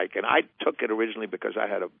didn't like. And I took it originally because I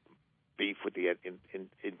had a beef with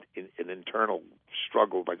an internal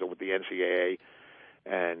struggle with the NCAA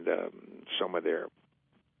and some of their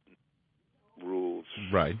rules.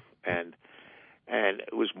 Right. And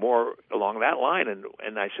it was more along that line.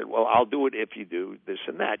 And I said, well, I'll do it if you do this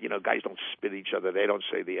and that. You know, guys don't spit each other. They don't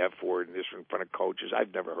say the F word in front of coaches.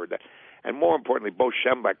 I've never heard that. And more importantly, Bo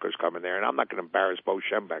Schembechler's coming there, and I'm not going to embarrass Bo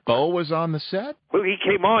Schembechler. Bo was on the set? Well, he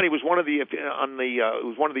came on. He was one of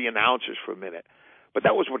the announcers for a minute. But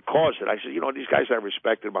that was what caused it. I said, you know, these guys I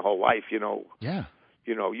respected my whole life, you know. Yeah.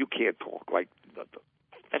 You know, you can't talk like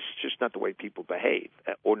that's just not the way people behave,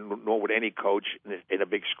 or nor would any coach in a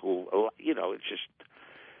big school. You know, it's just,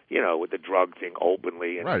 you know, with the drug thing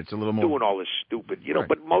openly and right, it's a little more doing all this stupid, you know, right.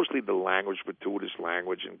 But mostly the language, gratuitous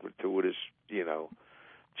language and gratuitous, you know,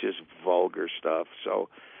 just vulgar stuff. So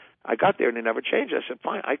I got there and they never changed. I said,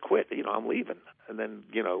 fine, I quit. You know, I'm leaving. And then,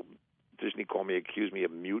 you know, Disney called me, accused me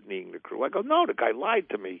of mutinying the crew. I go, no, the guy lied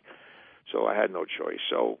to me. So I had no choice.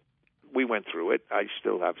 So we went through it. I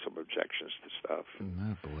still have some objections to stuff.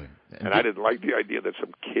 Oh, boy. And I didn't like the idea that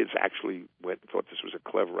some kids actually went and thought this was a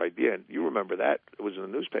clever idea. And you remember that. It was in the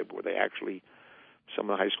newspaper where they actually, some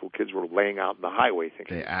of the high school kids were laying out in the highway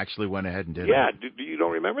thinking. They actually went ahead and did it. Yeah. Do you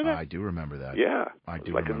don't remember that? I do remember that. Yeah. I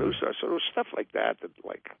do like remember. A news star. So there was stuff like that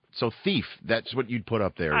like. So Thief, that's what you'd put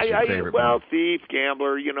up there as your favorite movie. Thief,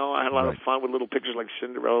 Gambler, you know, I had a lot of fun with little pictures like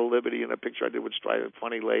Cinderella Liberty and a picture I did with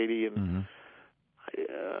Funny Lady. And mm-hmm.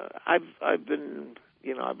 I've been,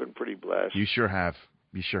 you know, I've been pretty blessed. You sure have.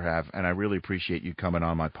 You sure have. And I really appreciate you coming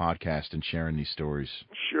on my podcast and sharing these stories.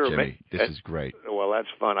 Sure, Jimmy. This is great. Well, that's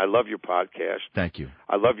fun. I love your podcast. Thank you.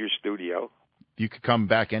 I love your studio. You could come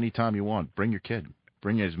back anytime you want. Bring your kid.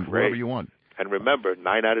 Bring it wherever you want. And remember,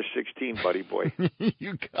 9 out of 16, buddy boy.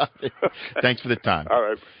 You got it. Thanks for the time. All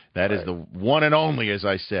right. That is the one and only, as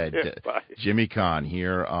I said. Yeah, bye. Jimmy Caan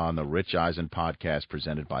here on the Rich Eisen podcast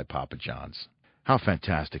presented by Papa John's. How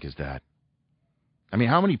fantastic is that? I mean,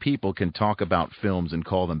 how many people can talk about films and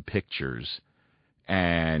call them pictures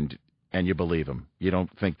and you believe them? You don't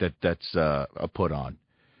think that that's a put-on.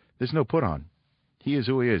 There's no put-on. He is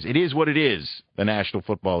who he is. It is what it is, the National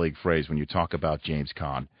Football League phrase when you talk about James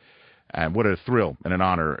Caan. And what a thrill and an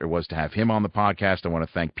honor it was to have him on the podcast. I want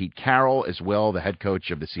to thank Pete Carroll as well, the head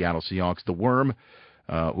coach of the Seattle Seahawks, the Worm,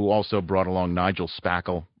 who also brought along Nigel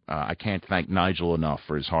Spackle. I can't thank Nigel enough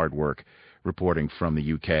for his hard work reporting from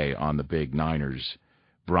the UK on the big Niners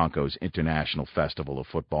Broncos International Festival of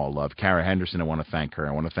Football Love. Kara Henderson, I want to thank her.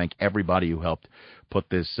 I want to thank everybody who helped put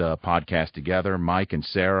this podcast together. Mike and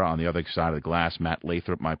Sarah on the other side of the glass. Matt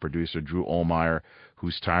Lathrop, my producer. Drew Ohlmeyer,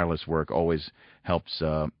 whose tireless work always helps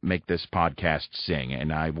make this podcast sing.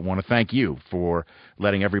 And I want to thank you for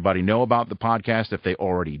letting everybody know about the podcast if they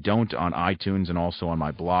already don't, on iTunes and also on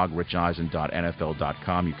my blog,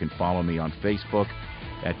 richeisen.nfl.com. You can follow me on Facebook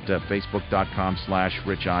at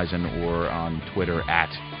facebook.com/Rich Eisen or on Twitter at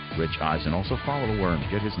Rich Eisen. Also follow the Worm.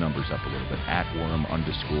 Get his numbers up a little bit at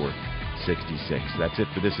Worm_66. That's it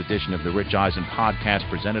for this edition of the Rich Eisen podcast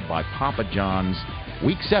presented by Papa John's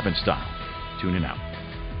Week 7 style. Tune in out.